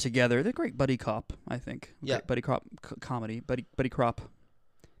 are together, they're great buddy cop, I think. Yeah. Great buddy cop comedy. Buddy Crop.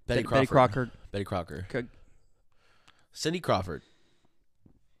 Betty Betty Crawford. Crocker. Betty Crocker. Co- Cindy Crawford.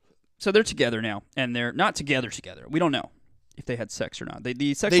 So they're together now, and they're not together. We don't know if they had sex or not.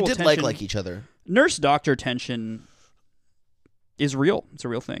 The sexual They did tension, like each other. Nurse-doctor tension is real. It's a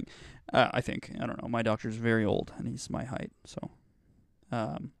real thing, I think. I don't know. My doctor's very old, and he's my height, so...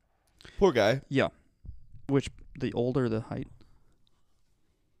 Poor guy. Yeah. Which, the older the height?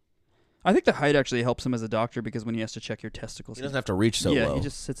 I think the height actually helps him as a doctor because when he has to check your testicles... He doesn't have to reach so low. he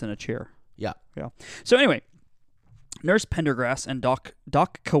just sits in a chair. Yeah. Yeah. So anyway, Nurse Pendergrass and Doc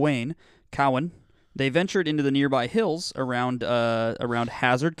Cowan, they ventured into the nearby hills around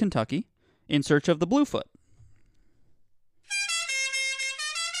Hazard, Kentucky, in search of the Bluefoot.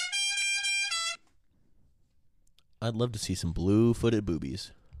 I'd love to see some blue-footed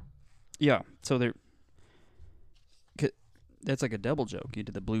boobies. Yeah. So they're... That's like a double joke. You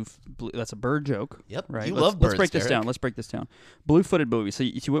did the blue. That's a bird joke. Yep. Right. You love birds, Let's break this Derek. down. Let's break this down. Blue-footed booby. So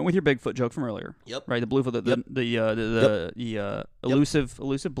you went with your Bigfoot joke from earlier. Yep. Right. The bluefoot. The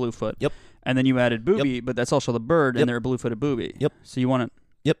elusive bluefoot. Yep. And then you added booby, but that's also the bird, and they're a blue-footed booby. Yep. So you want to.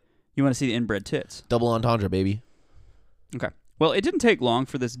 Yep. You want to see the inbred tits. Double entendre, baby. Okay. Well, it didn't take long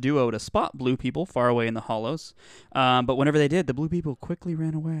for this duo to spot blue people far away in the hollows, but whenever they did, the blue people quickly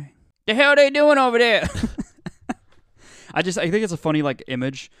ran away. The hell are they doing over there? I think it's a funny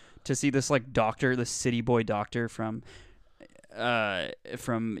image to see this doctor, this city boy doctor from the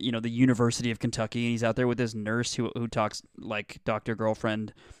University of Kentucky, and he's out there with this nurse who talks like Dr.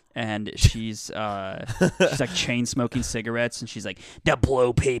 Girlfriend, and she's chain smoking cigarettes, and she's like, the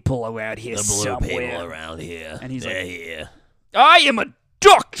blue people around here somewhere. And he's They're here. I am a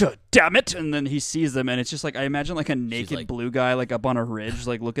doctor, damn it! And then he sees them, and it's just I imagine a naked blue guy up on a ridge,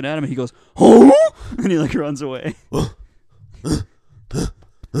 looking at him, and he goes, "Oh!" and he runs away. Well,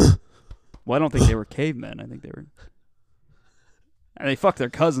 I don't think they were cavemen. I think they were. And they fucked their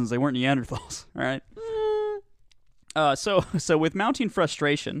cousins. They weren't Neanderthals. All right. So with mounting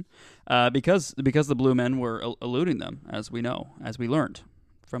frustration, because the blue men were eluding them, as we learned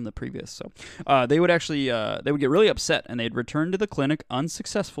from the previous. So they would get really upset, and they'd return to the clinic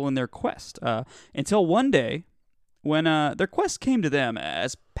unsuccessful in their quest until one day when their quest came to them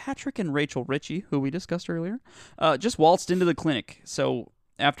as Patrick and Rachel Ritchie, who we discussed earlier, just waltzed into the clinic. So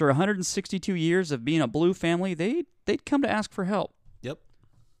after 162 years of being a blue family, they'd come to ask for help. Yep.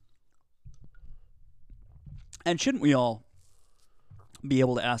 And shouldn't we all be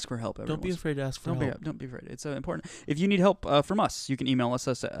able to ask for help? Don't be afraid to ask for help. Don't be afraid. It's important. If you need help from us, you can email us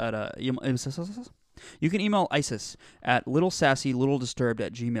at you can email ISIS at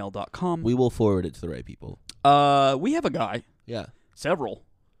littlesassy.littledisturbed@gmail.com. We will forward it to the right people. We have a guy. Yeah. Several.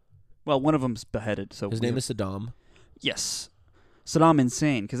 Well, one of them's beheaded. So His name is Saddam. Yes. Saddam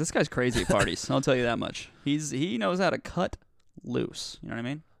Insane, because this guy's crazy at parties. I'll tell you that much. He knows how to cut loose. You know what I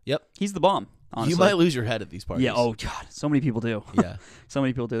mean? Yep. He's the bomb. Honestly. You might lose your head at these parties. Yeah. Oh God. So many people do. Yeah. So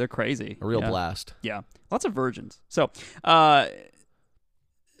many people do. They're crazy. A real Yeah. blast. Yeah. Lots of virgins. So, the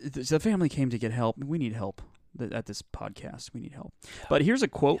family came to get help. We need help at this podcast. We need help. But here's a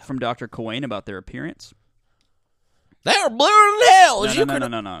quote from Dr. Cowain about their appearance. They're bluer than hell.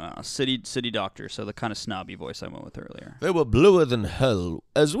 No. City doctor. So the kind of snobby voice I went with earlier. They were bluer than hell,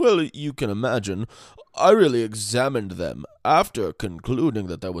 as well as you can imagine. I really examined them. After concluding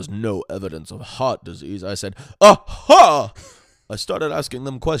that there was no evidence of heart disease, I said, "Aha!" I started asking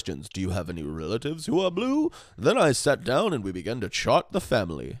them questions. Do you have any relatives who are blue? Then I sat down and we began to chart the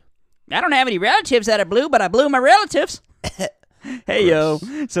family. I don't have any relatives that are blue, but I blew my relatives. Hey, yo.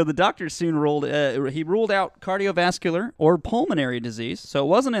 So the doctor soon ruled out cardiovascular or pulmonary disease, so it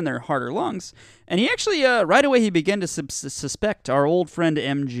wasn't in their heart or lungs. And he actually, right away, he began to suspect our old friend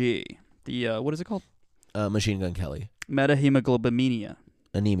MG. The, what is it called? Machine Gun Kelly. Metahemoglobinemia.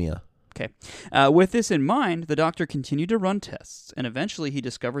 Anemia. Okay. With this in mind, the doctor continued to run tests, and eventually he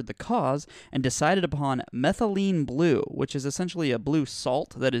discovered the cause and decided upon methylene blue, which is essentially a blue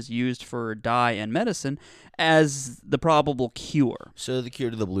salt that is used for dye and medicine, as the probable cure. So the cure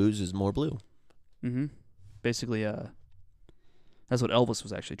to the blues is more blue. Mm-hmm. Basically, that's what Elvis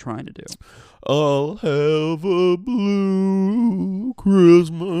was actually trying to do. I'll have a blue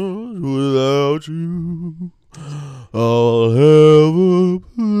Christmas without you. I'll have a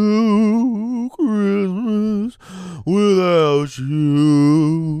blue Christmas without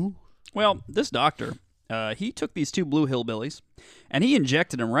you. Well, this doctor, he took these two blue hillbillies, and he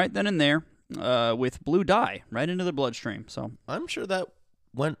injected them right then and there with blue dye right into their bloodstream. So I'm sure that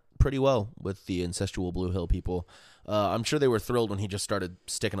went pretty well with the incestual Blue Hill people. I'm sure they were thrilled when he just started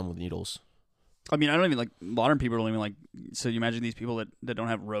sticking them with needles. I mean, I don't even like modern people don't even like. So you imagine these people that don't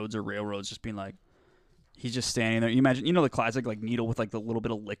have roads or railroads just being like, he's just standing there. You imagine, the classic like needle with like the little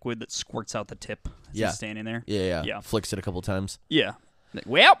bit of liquid that squirts out the tip. As he's standing there. Yeah. Flicks it a couple times. Yeah. Like,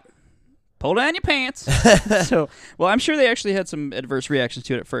 well, pull down your pants. So, well, I'm sure they actually had some adverse reactions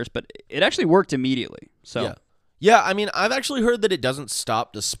to it at first, but it actually worked immediately. So. Yeah, I mean, I've actually heard that it doesn't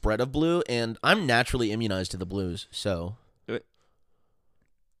stop the spread of blue, and I'm naturally immunized to the blues, so.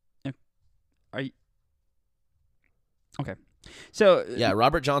 Are you? Okay. So. Yeah,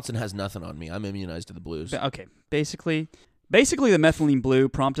 Robert Johnson has nothing on me. I'm immunized to the blues. Okay. Basically, the methylene blue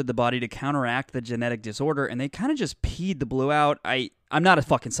prompted the body to counteract the genetic disorder, and they kind of just peed the blue out. I'm not a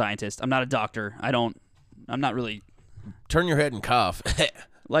fucking scientist. I'm not a doctor. I'm not really. Turn your head and cough.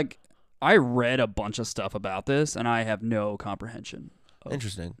 Like, I read a bunch of stuff about this, and I have no comprehension.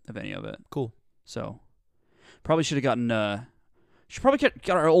 Interesting. Of any of it. Cool. So, probably should have gotten. Should probably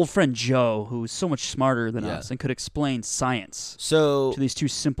got our old friend Joe, who's so much smarter than us and could explain science. So to these two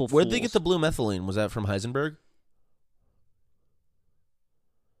simple. Where'd fools. they get the blue methylene? Was that from Heisenberg?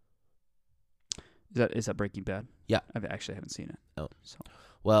 Is that Breaking Bad? Yeah. I actually haven't seen it. Oh. So.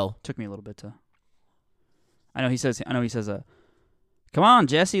 Well. Took me a little bit to. I know he says. Come on,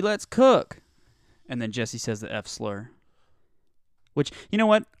 Jesse, let's cook. And then Jesse says the F slur. Which, you know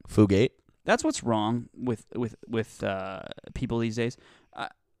what? Fugate. That's what's wrong with people these days.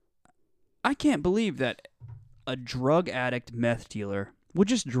 I can't believe that a drug addict meth dealer would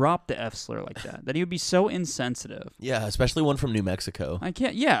just drop the F slur like that. That he would be so insensitive. Yeah, especially one from New Mexico. I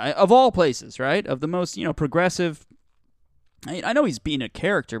can't. Yeah, of all places, right? Of the most, progressive. I know he's being a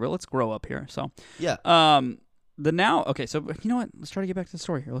character, but let's grow up here. So yeah. Okay, so you know what? Let's try to get back to the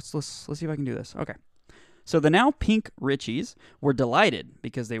story here. Let's see if I can do this. Okay. So the now pink Richies were delighted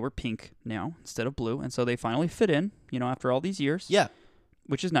because they were pink now instead of blue, and so they finally fit in, after all these years. Yeah.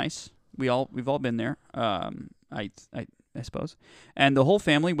 Which is nice. We've all been there. I suppose. And the whole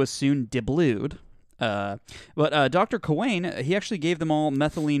family was soon deblued. But Dr. Cowain, he actually gave them all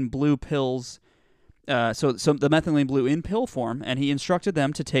methylene blue pills. So the methylene blue in pill form, and he instructed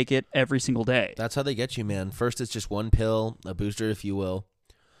them to take it every single day. That's how they get you, man. First, it's just one pill, a booster, if you will.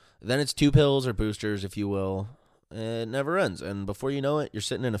 Then it's 2 pills or boosters, if you will. It never ends. And before you know it, you're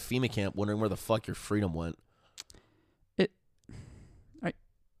sitting in a FEMA camp wondering where the fuck your freedom went.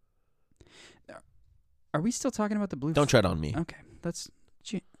 Are we still talking about the blue? Don't tread on me. Okay.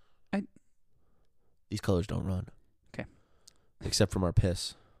 These colors don't run. Okay. Except from our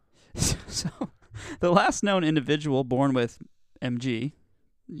piss. So, the last known individual born with MG,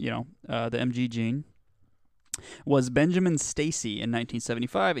 the MG gene, was Benjamin Stacy in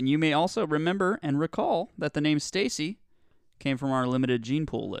 1975, and you may also remember and recall that the name Stacy came from our limited gene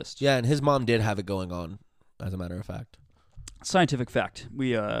pool list. Yeah, and his mom did have it going on, as a matter of fact. Scientific fact.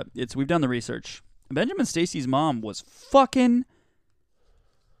 We've done the research. Benjamin Stacy's mom was fucking.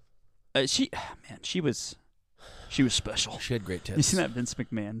 She was special. She had great tits. You seen that Vince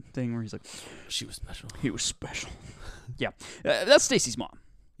McMahon thing where he's like, she was special. He was special. Yeah, that's Stacy's mom.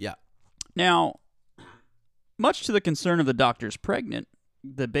 Yeah. Now, much to the concern of the doctors pregnant,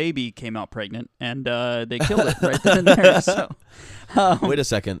 the baby came out pregnant, and they killed it right then and there. So, wait a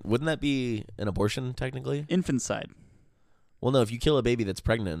second. Wouldn't that be an abortion, technically? Infanticide. Well, no. If you kill a baby that's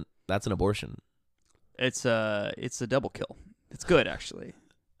pregnant, that's an abortion. It's a double kill. It's good, actually.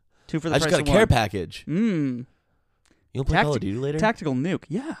 2 for the price of 1. I just got a care package. Mm. You'll play Call of Duty later? Tactical nuke,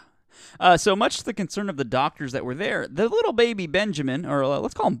 yeah. So much to the concern of the doctors that were there, the little baby Benjamin, or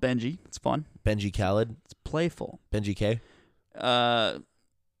let's call him Benji. It's fun. Benji Khaled. It's playful. Benji K. Benji.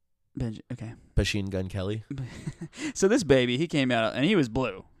 Okay. Machine Gun Kelly. So this baby, he came out and he was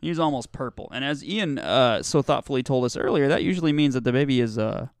blue. He was almost purple. And as Ian so thoughtfully told us earlier, that usually means that the baby is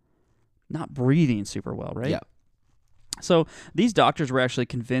not breathing super well, right? Yeah. So these doctors were actually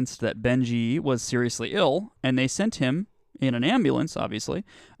convinced that Benji was seriously ill, and they sent him in an ambulance, obviously,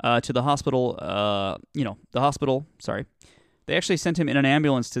 to the hospital. They actually sent him in an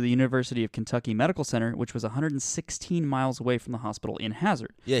ambulance to the University of Kentucky Medical Center, which was 116 miles away from the hospital in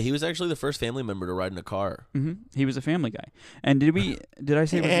Hazard. Yeah, he was actually the first family member to ride in a car. Mm-hmm. He was a family guy. And did I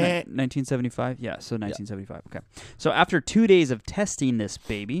say it was 1975? Yeah, so 1975. Yeah. Okay. So after 2 days of testing this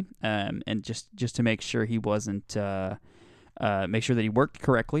baby, and just to make sure he wasn't, make sure that he worked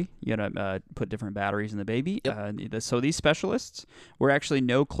correctly, you had to put different batteries in the baby. Yep. So these specialists were actually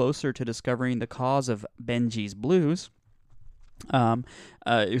no closer to discovering the cause of Benji's blues. It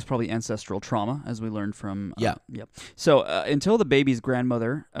was probably ancestral trauma, as we learned from. Yep. So until the baby's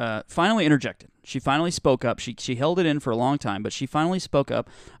grandmother finally interjected, she finally spoke up. She held it in for a long time, but she finally spoke up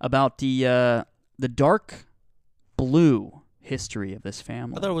about the dark blue history of this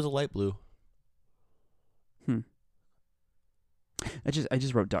family. I thought it was a light blue. I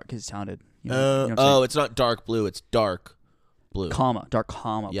just wrote dark because it sounded. You know what I'm saying? It's not dark blue. It's dark blue. Dark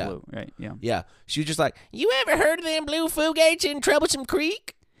comma Yeah. blue. Right? Yeah. Yeah. She was just like, you ever heard of them blue Fugates in Troublesome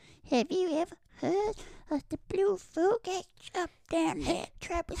Creek? Have you ever heard of the blue Fugates up down there,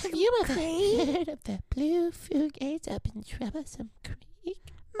 Troublesome Have you ever Creek? heard of the blue Fugates up in Troublesome Creek?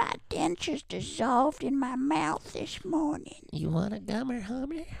 My dentures dissolved in my mouth this morning. You want a gum or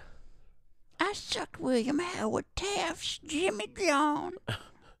Homer? I sucked William Howard Taft's Jimmy John.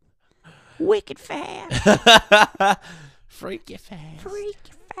 Wicked fast. Freaky fast.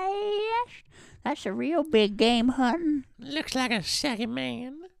 Freaky fast. That's a real big game hunting. Looks like a second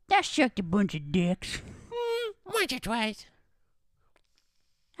man. I sucked a bunch of dicks. Once or twice.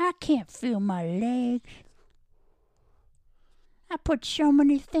 I can't feel my legs. I put so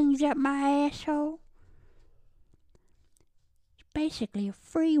many things up my asshole. It's basically a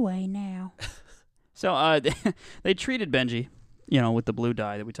freeway now. So they treated Benji, with the blue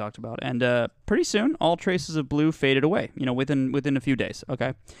dye that we talked about, and pretty soon all traces of blue faded away. Within a few days.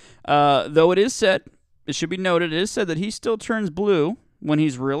 Okay, though it should be noted, it is said that he still turns blue when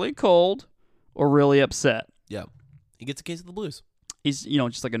he's really cold or really upset. Yeah. He gets a case of the blues. He's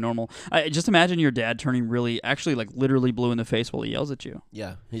just like a normal. Just imagine your dad turning actually like literally blue in the face while he yells at you.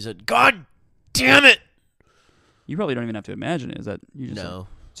 Yeah. He said, God damn it! You probably don't even have to imagine it. Is that you just? No.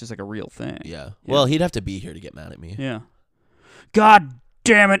 It's just like a real thing. Yeah. Well, he'd have to be here to get mad at me. Yeah. God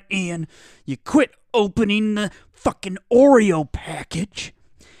damn it, Ian. You quit opening the fucking Oreo package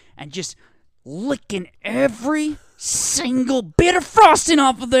and just licking every single bit of frosting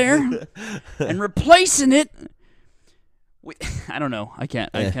off of there and replacing it. I don't know. I can't.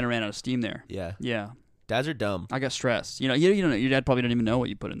 I kind of ran out of steam there. Yeah. Yeah. Dads are dumb. I got stressed. You don't know. Your dad probably didn't even know what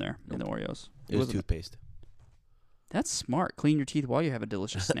you put in there in the Oreos. It was toothpaste. That's smart. Clean your teeth while you have a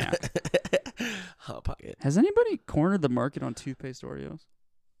delicious snack. Hot Pocket. Has anybody cornered the market on toothpaste Oreos?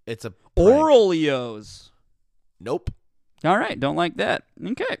 It's a prank. Oreos. Nope. All right. Don't like that.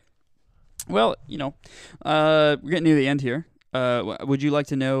 Okay. Well, we're getting near the end here. Would you like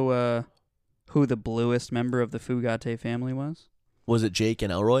to know who the bluest member of the Fugate family was? Was it Jake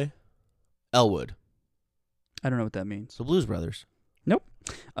and Elroy? Elwood. I don't know what that means. The Blues Brothers. Nope.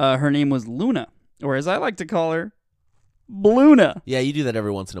 Her name was Luna, or as I like to call her, Bluna. Yeah, you do that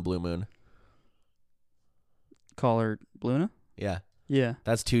every once in a blue moon. Call her Bluna? Yeah. Yeah.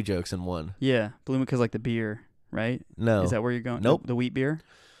 That's 2 jokes in one. Yeah. Bluna because like the beer, right? No. Is that where you're going? Nope. The wheat beer?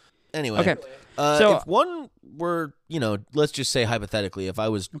 Anyway. Okay. So if one were, let's just say hypothetically, if I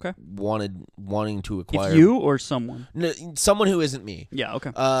was Okay. wanting to acquire If you or someone? someone who isn't me, Yeah,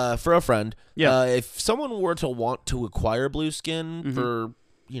 okay. for a friend, Yeah. if someone were to want to acquire blue skin for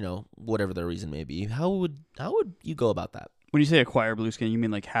whatever their reason may be, how would you go about that? When you say acquire blue skin, you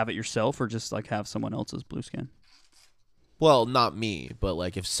mean like have it yourself or just like have someone else's blue skin? Well, not me, but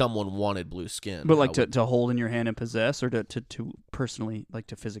like if someone wanted blue skin, But like to hold in your hand and possess, or to personally, like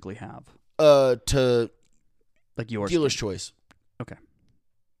to physically have? to Like yours. dealer's choice. Okay.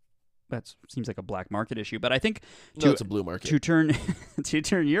 That seems like a black market issue, but I think No, it's a blue market. to turn to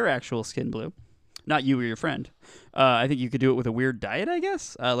turn your actual skin blue, not you or your friend, I think you could do it with a weird diet, I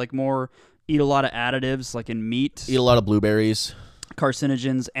guess. Like more eat a lot of additives, like in meat, Eat a lot of blueberries.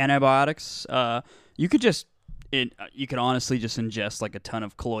 carcinogens, antibiotics. You could you could honestly just ingest like a ton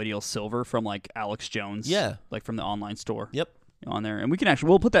of colloidal silver from like Alex Jones, Yeah. like from the online store. Yep. On there, and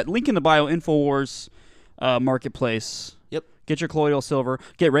we'll put that link in the bio. Infowars marketplace. Yep. Get your colloidal silver.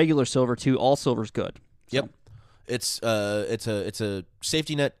 Get regular silver too. All silver's good. So, Yep. It's a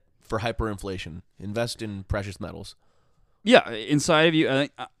safety net for hyperinflation. Invest in precious metals. Yeah, inside of you.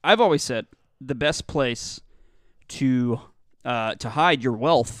 I've always said the best place to hide your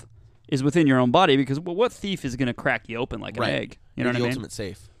wealth is within your own body, because what thief is going to crack you open like an Right. egg? You know You're what I the mean? ultimate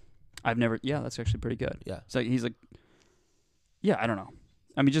safe. I've never. Yeah, that's actually pretty good. Yeah. So he's like, yeah, I don't know.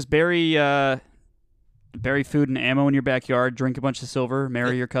 I mean, just bury food and ammo in your backyard. Drink a bunch of silver.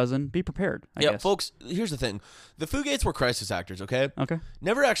 Marry your cousin. Be prepared. I guess. Folks. Here's the thing: the Fugates were crisis actors. Okay. Okay.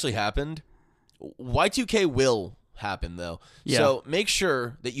 Never actually happened. Y2K will happen though. Yeah. So make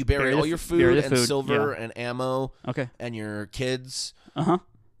sure that you bury Bury the all your f- bury food the and food, silver yeah. and ammo Okay. and your kids Uh huh.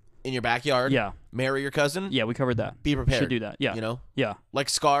 in your backyard. Yeah. Marry your cousin. Yeah, we covered that. Be prepared. Should do that. Yeah. Yeah. Like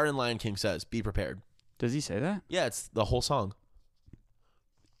Scar in Lion King says, be prepared. Does he say that? Yeah, it's the whole song.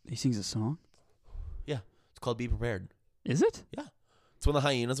 He sings a song. Yeah, it's called Be Prepared. Is it? Yeah, it's when the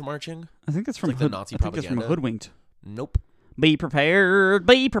hyenas are marching. I think that's from like the Nazi I think that's from propaganda. Hoodwinked. Nope. Be prepared.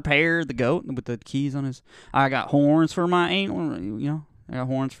 Be prepared. The goat with the keys on his. I got horns for my antler. I got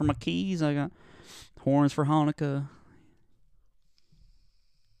horns for my keys. I got horns for Hanukkah.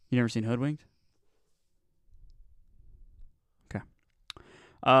 You never seen Hoodwinked? Okay.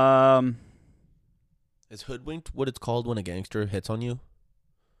 Is hoodwinked what it's called when a gangster hits on you?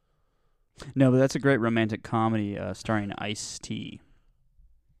 No, but that's a great romantic comedy starring Ice-T.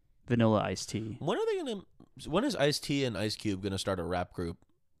 Vanilla Ice-T. When is Ice-T and Ice Cube gonna start a rap group?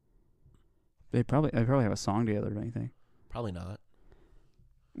 They probably have a song together, don't you think? Probably not.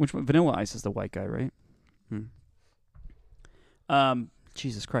 Which one? Vanilla Ice is the white guy, right?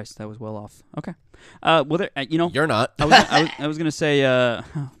 Jesus Christ, that was well off. Okay. Well, there, You're not. I was gonna say, oh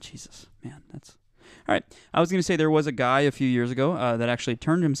Jesus, man, that's all right. I was gonna say there was a guy a few years ago that actually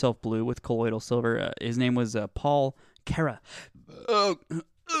turned himself blue with colloidal silver. His name was Paul Cara.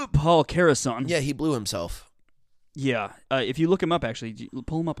 Paul Carason. Yeah, he blew himself. Yeah. If you look him up, actually,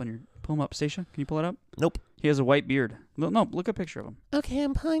 pull him up, Stacia. Can you pull it up? Nope. He has a white beard. No, look at a picture of him. Okay,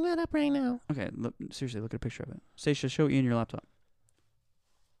 I'm pulling that up right now. Okay, seriously, look at a picture of it. Stacia, show Ian your laptop.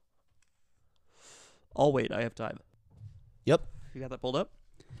 I'll wait. I have time. Yep. You got that pulled up?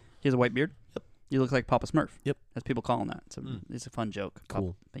 He has a white beard? Yep. You look like Papa Smurf. Yep. As people call him that. It's a fun joke.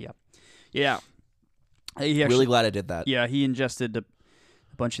 Cool. But yeah. Yeah. He Really glad I did that. Yeah, he ingested a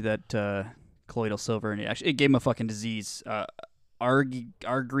bunch of that colloidal silver, and it gave him a fucking disease.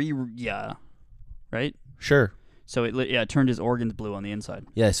 Argyria, right? Sure. So it turned his organs blue on the inside.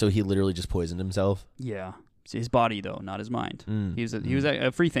 Yeah, so he literally just poisoned himself. Yeah. See, his body, though, not his mind. Mm. He was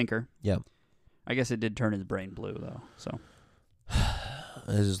a free thinker. Yeah. I guess it did turn his brain blue, though. So,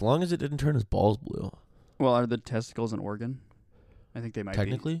 As long as it didn't turn his balls blue. well, are the testicles an organ? I think they might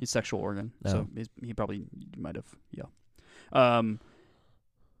Technically? be. It's a sexual organ. No. So he probably might have. Yeah. Oh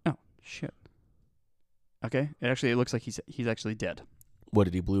shit. Okay. It looks like he's actually dead. What,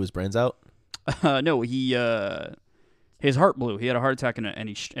 did he blew his brains out? No, his heart blew. He had a heart attack and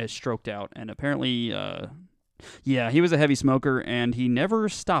he stroked out. And apparently, he was a heavy smoker and he never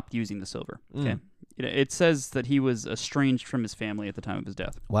stopped using the silver. Okay. It says that he was estranged from his family at the time of his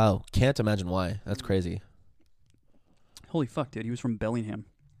death. Wow. Can't imagine why. That's crazy. Holy fuck, dude. He was from Bellingham.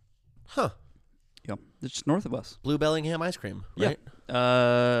 Huh. Yeah. It's just north of us. Blue Bellingham ice cream, right?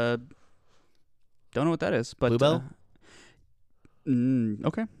 Yeah. Don't know what that is, but Bluebell?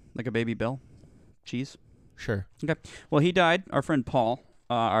 Okay. Like a baby bell. Cheese. Sure. Okay. Well, he died. Our friend Paul,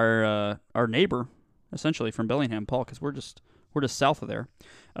 our neighbor, essentially from Bellingham, Paul, because we're just south of there.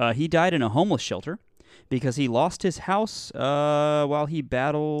 He died in a homeless shelter because he lost his house while he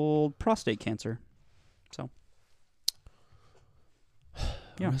battled prostate cancer. So,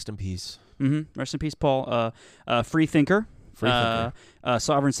 yeah. Rest in peace. Mm-hmm. Rest in peace, Paul. Free thinker.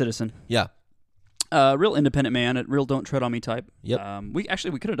 Sovereign citizen. Yeah. Real independent man. A real don't tread on me type. Yep. We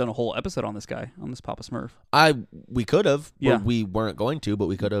could have done a whole episode on this guy, on this Papa Smurf. We could have. Yeah. We weren't going to, but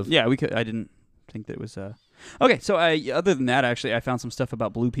we could have. Yeah, we could. I didn't think that it was. Okay, so other than that, actually, I found some stuff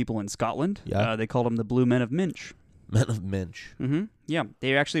about blue people in Scotland. Yeah. They called them the Blue Men of Minch. Men of Minch. Mm-hmm. Yeah,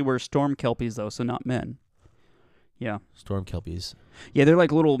 they actually were storm kelpies though, so not men. Yeah. Storm kelpies. Yeah, they're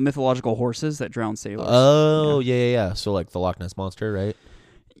like little mythological horses that drown sailors. Oh, yeah. So like the Loch Ness Monster, right?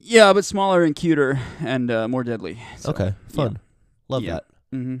 Yeah, but smaller and cuter and more deadly. So, Okay, fun. Yeah. Love Yeah. that.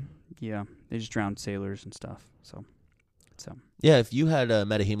 Mm-hmm. Yeah, they just drowned sailors and stuff. So. Yeah, if you had a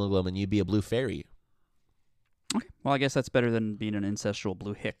metahemoglobin, you'd be a blue fairy. Okay. Well, I guess that's better than being an ancestral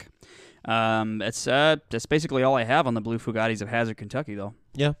blue hick. That's basically all I have on the blue Fugates of Hazard, Kentucky, though.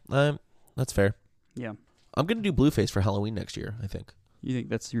 Yeah, that's fair. Yeah. I'm gonna do Blueface for Halloween next year, I think. You think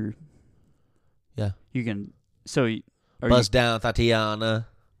that's your? Yeah. You can. So. Bust down, Tatiana.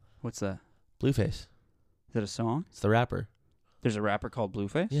 What's that? Blueface. Is that a song? It's the rapper. There's a rapper called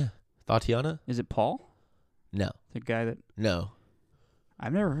Blueface? Yeah. Tatiana? Is it Paul? No. The guy that... No.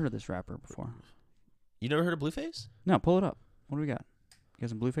 I've never heard of this rapper before. You never heard of Blueface? No, pull it up. What do we got? You got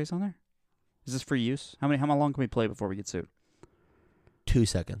some Blueface on there? Is this for use? How long can we play before we get sued? 2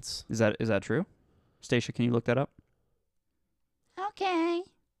 seconds. Is that true? Stacia, can you look that up? Okay.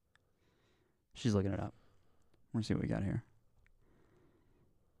 She's looking it up. We're going to see what we got here.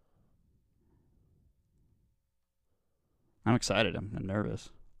 I'm excited. I'm nervous.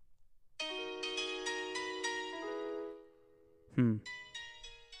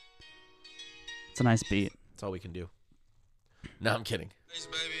 It's a nice beat. That's all we can do. No, I'm kidding.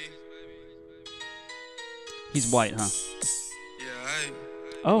 He's white, huh? Yeah,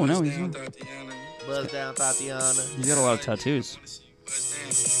 Oh, no, he's not. Buzz down, Tatiana. He's got a lot of tattoos.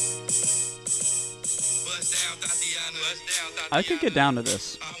 I could get down to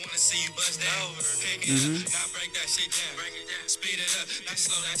this.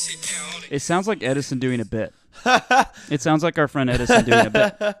 It sounds like Edison doing a bit. It sounds like our friend Edison doing a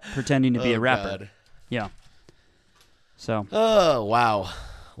bit, pretending to be a rapper. God. Yeah. So, Oh, wow.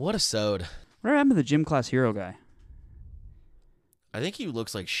 What a sode. what happened to the gym class hero guy? I think he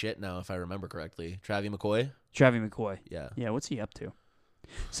looks like shit now, if I remember correctly. Travie McCoy? Travie McCoy. Yeah. Yeah, what's he up to?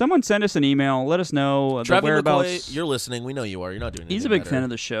 Someone send us an email. Let us know the Travie whereabouts. McCoy, you're listening. We know you are. You're not doing anything He's a big better. fan of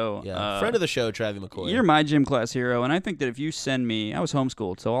the show. Yeah, friend of the show, Travie McCoy. You're my gym class hero, and I think that if you send me, I was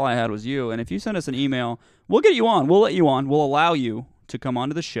homeschooled, so all I had was you, and if you send us an email, we'll get you on. We'll let you on. We'll allow you to come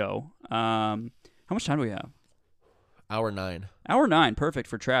onto the show. How much time do we have? Hour 9. Hour 9, perfect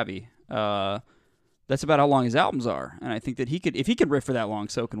for Travie. That's about how long his albums are, and I think that if he could riff for that long,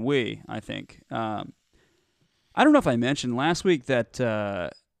 so can we. I think. I don't know if I mentioned last week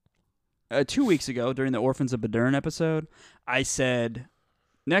that 2 weeks ago during the Orphans of Badern episode, I said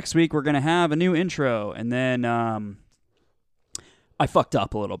next week we're gonna have a new intro, and then I fucked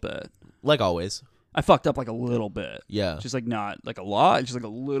up a little bit. Like always. I fucked up like a little bit. Yeah. Just like not like a lot, just like a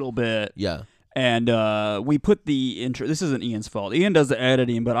little bit. Yeah. And we put the intro. This isn't Ian's fault. Ian does the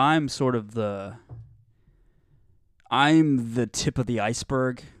editing, but I'm sort of I'm the tip of the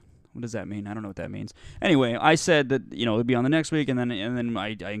iceberg. What does that mean? I don't know what that means. Anyway, I said that it would be on the next week, and then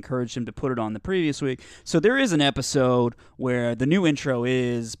I encouraged him to put it on the previous week. So there is an episode where the new intro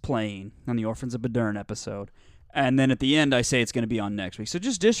is playing on the Orphans of Badern episode, and then at the end I say it's going to be on next week. So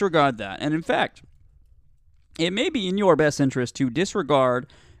just disregard that. And in fact, it may be in your best interest to disregard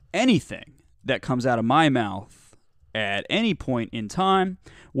anything that comes out of my mouth at any point in time,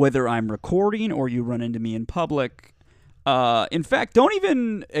 whether I'm recording or you run into me in public. In fact, don't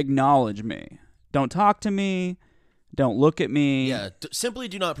even acknowledge me. Don't talk to me. Don't look at me. Yeah. Simply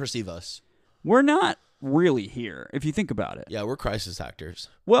do not perceive us. We're not really here, if you think about it. Yeah, we're crisis actors.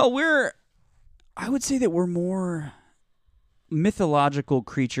 Well, I would say that we're more mythological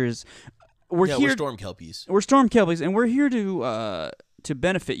creatures. We're here. We're storm kelpies. We're storm kelpies, and we're here to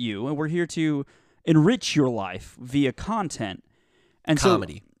benefit you, and we're here to enrich your life via content and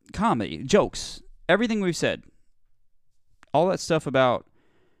comedy, jokes, everything we've said, all that stuff about.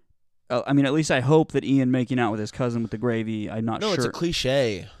 At least I hope that Ian making out with his cousin with the gravy. I'm not sure. No, it's a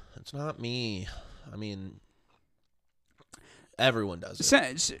cliche. It's not me. I mean, everyone does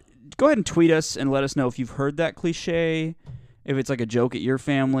it. Go ahead and tweet us and let us know if you've heard that cliche. If it's like a joke at your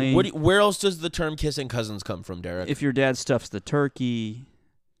family. Where else does the term kissing cousins come from, Derek? If your dad stuffs the turkey,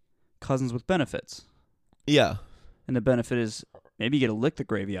 cousins with benefits. Yeah. And the benefit is maybe you get to lick the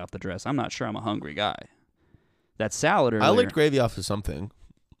gravy off the dress. I'm not sure. I'm a hungry guy. That salad earlier. I licked gravy off of something.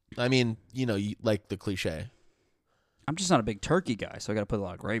 I mean, you like the cliche. I'm just not a big turkey guy, so I got to put a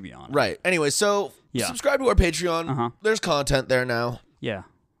lot of gravy on it. Right. Anyway, so subscribe to our Patreon. Uh-huh. There's content there now. Yeah.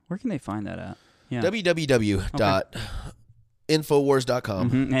 Where can they find that at? Yeah.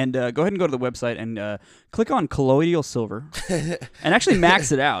 www.infowars.com. Mm-hmm. And go ahead and go to the website and click on colloidal silver and actually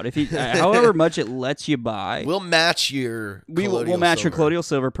max it out. If however much it lets you buy, we'll match your we'll match your colloidal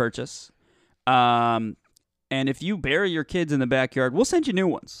silver purchase. And if you bury your kids in the backyard, we'll send you new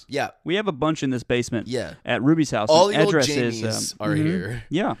ones. Yeah. We have a bunch in this basement. Yeah. At Ruby's house. All the address old Jamies are here.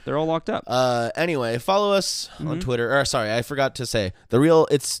 Yeah, they're all locked up. Anyway, follow us on Twitter. Or sorry, I forgot to say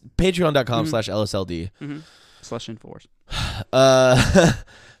it's patreon.com/LSLD. /Infowars.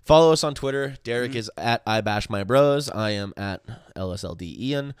 Follow us on Twitter. Derek is at IBashMyBros. I am at LSLD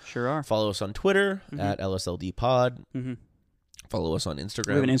Ian. Sure are. Follow us on Twitter at LSLD Pod. Follow us on Instagram.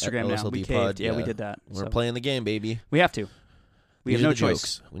 We have an Instagram now. LSLD We Pod. caved. Yeah, we did that. We're playing the game, baby. We have to. We have no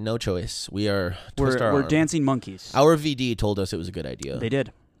choice. No choice. We're We're dancing monkeys. Our VD told us it was a good idea. They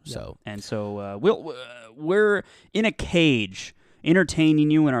did. So and so we're in a cage,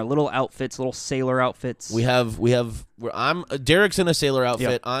 entertaining you in our little outfits, little sailor outfits. Derek's in a sailor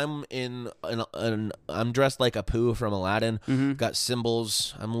outfit. Yep. I'm I'm dressed like a poo from Aladdin. Got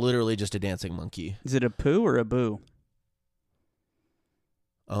cymbals. I'm literally just a dancing monkey. Is it a poo or a boo?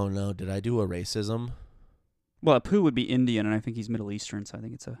 Oh no, did I do a racism? Well, a poo would be Indian, and I think he's Middle Eastern, so I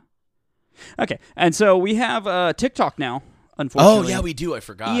think it's a... Okay, and so we have TikTok now, unfortunately. Oh, yeah, we do. I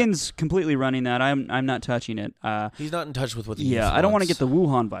forgot. Ian's completely running that. I'm not touching it. He's not in touch with what the Yeah, I don't want to get the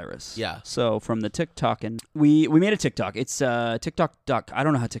Wuhan virus. Yeah. So from the TikTok, and we made a TikTok. It's TikTok. I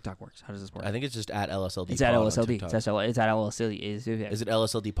don't know how TikTok works. How does this work? I think it's just at LSLD It's Pod at on LSLD. TikTok. It's at LSLD. Is it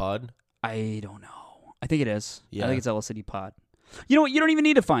LSLD Pod? I don't know. I think it is. Yeah. I think it's LSLD Pod. You know what? You don't even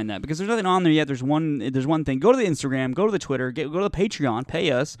need to find that because there's nothing on there yet. There's one thing. Go to the Instagram. Go to the Twitter. Go to the Patreon. Pay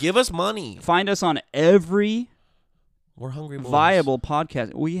us. Give us money. Find us on every We're hungry boys. viable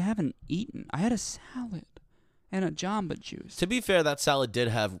podcast. We haven't eaten. I had a salad and a Jamba Juice. To be fair, that salad did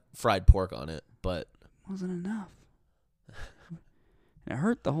have fried pork on it, but Wasn't enough. It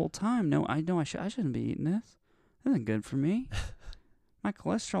hurt the whole time. No, I know I shouldn't be eating this. This isn't good for me. My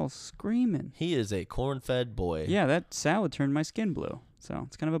cholesterol's screaming. he is a corn-fed boy. Yeah, that salad turned my skin blue. So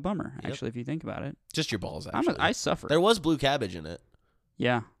it's kind of a bummer, actually, if you think about it. Just your balls, actually. I suffer. There was blue cabbage in it.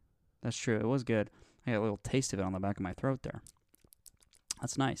 Yeah, that's true. It was good. I got a little taste of it on the back of my throat there.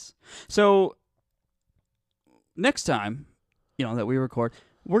 That's nice. So next time, that we record,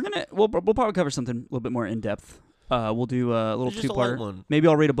 we'll probably cover something a little bit more in depth. We'll do a little Just a light two-parter. one. Maybe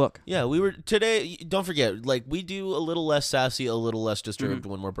I'll read a book. Yeah, we were today. Don't forget, we do a little less sassy, a little less disturbed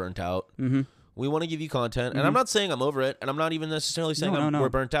when we're burnt out. Mm-hmm. We want to give you content, and I'm not saying I'm over it, and I'm not even necessarily saying No. we're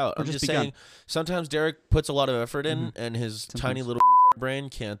burnt out. We're I'm just just saying sometimes Derek puts a lot of effort in, and his tiny little brain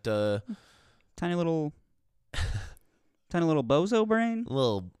can't. Tiny little bozo brain.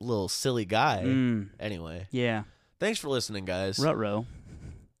 Little silly guy. Mm. Anyway, Yeah. thanks for listening, guys. Ruh-roh.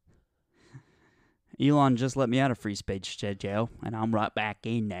 Elon just let me out of free speech, Joe, and I'm right back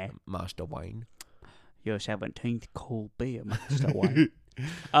in there. Master Wayne. Your 17th cold beer, Master Wayne.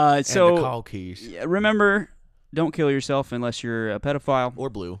 And So the call keys. remember, don't kill yourself unless you're a pedophile Or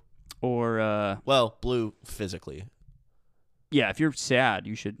blue. or Well, blue physically. yeah. If you're sad,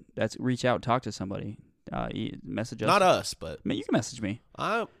 you should reach out, and talk to somebody. Message us. Not us, but I mean, you can message me.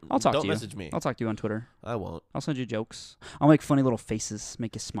 I'll talk don't to you. message me. I'll talk to you on Twitter. I won't. I'll send you jokes. I'll make funny little faces,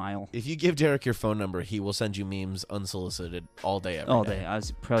 make you smile If you give Derek your phone number, he will send you memes unsolicited all day, every all day. day. I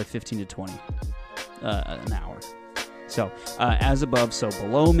was probably 15 to 20 an hour. So as above, so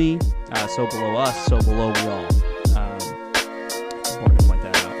below me, so below us, so below we all. Important to point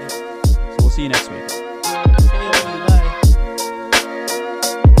that out. So we'll see you next week.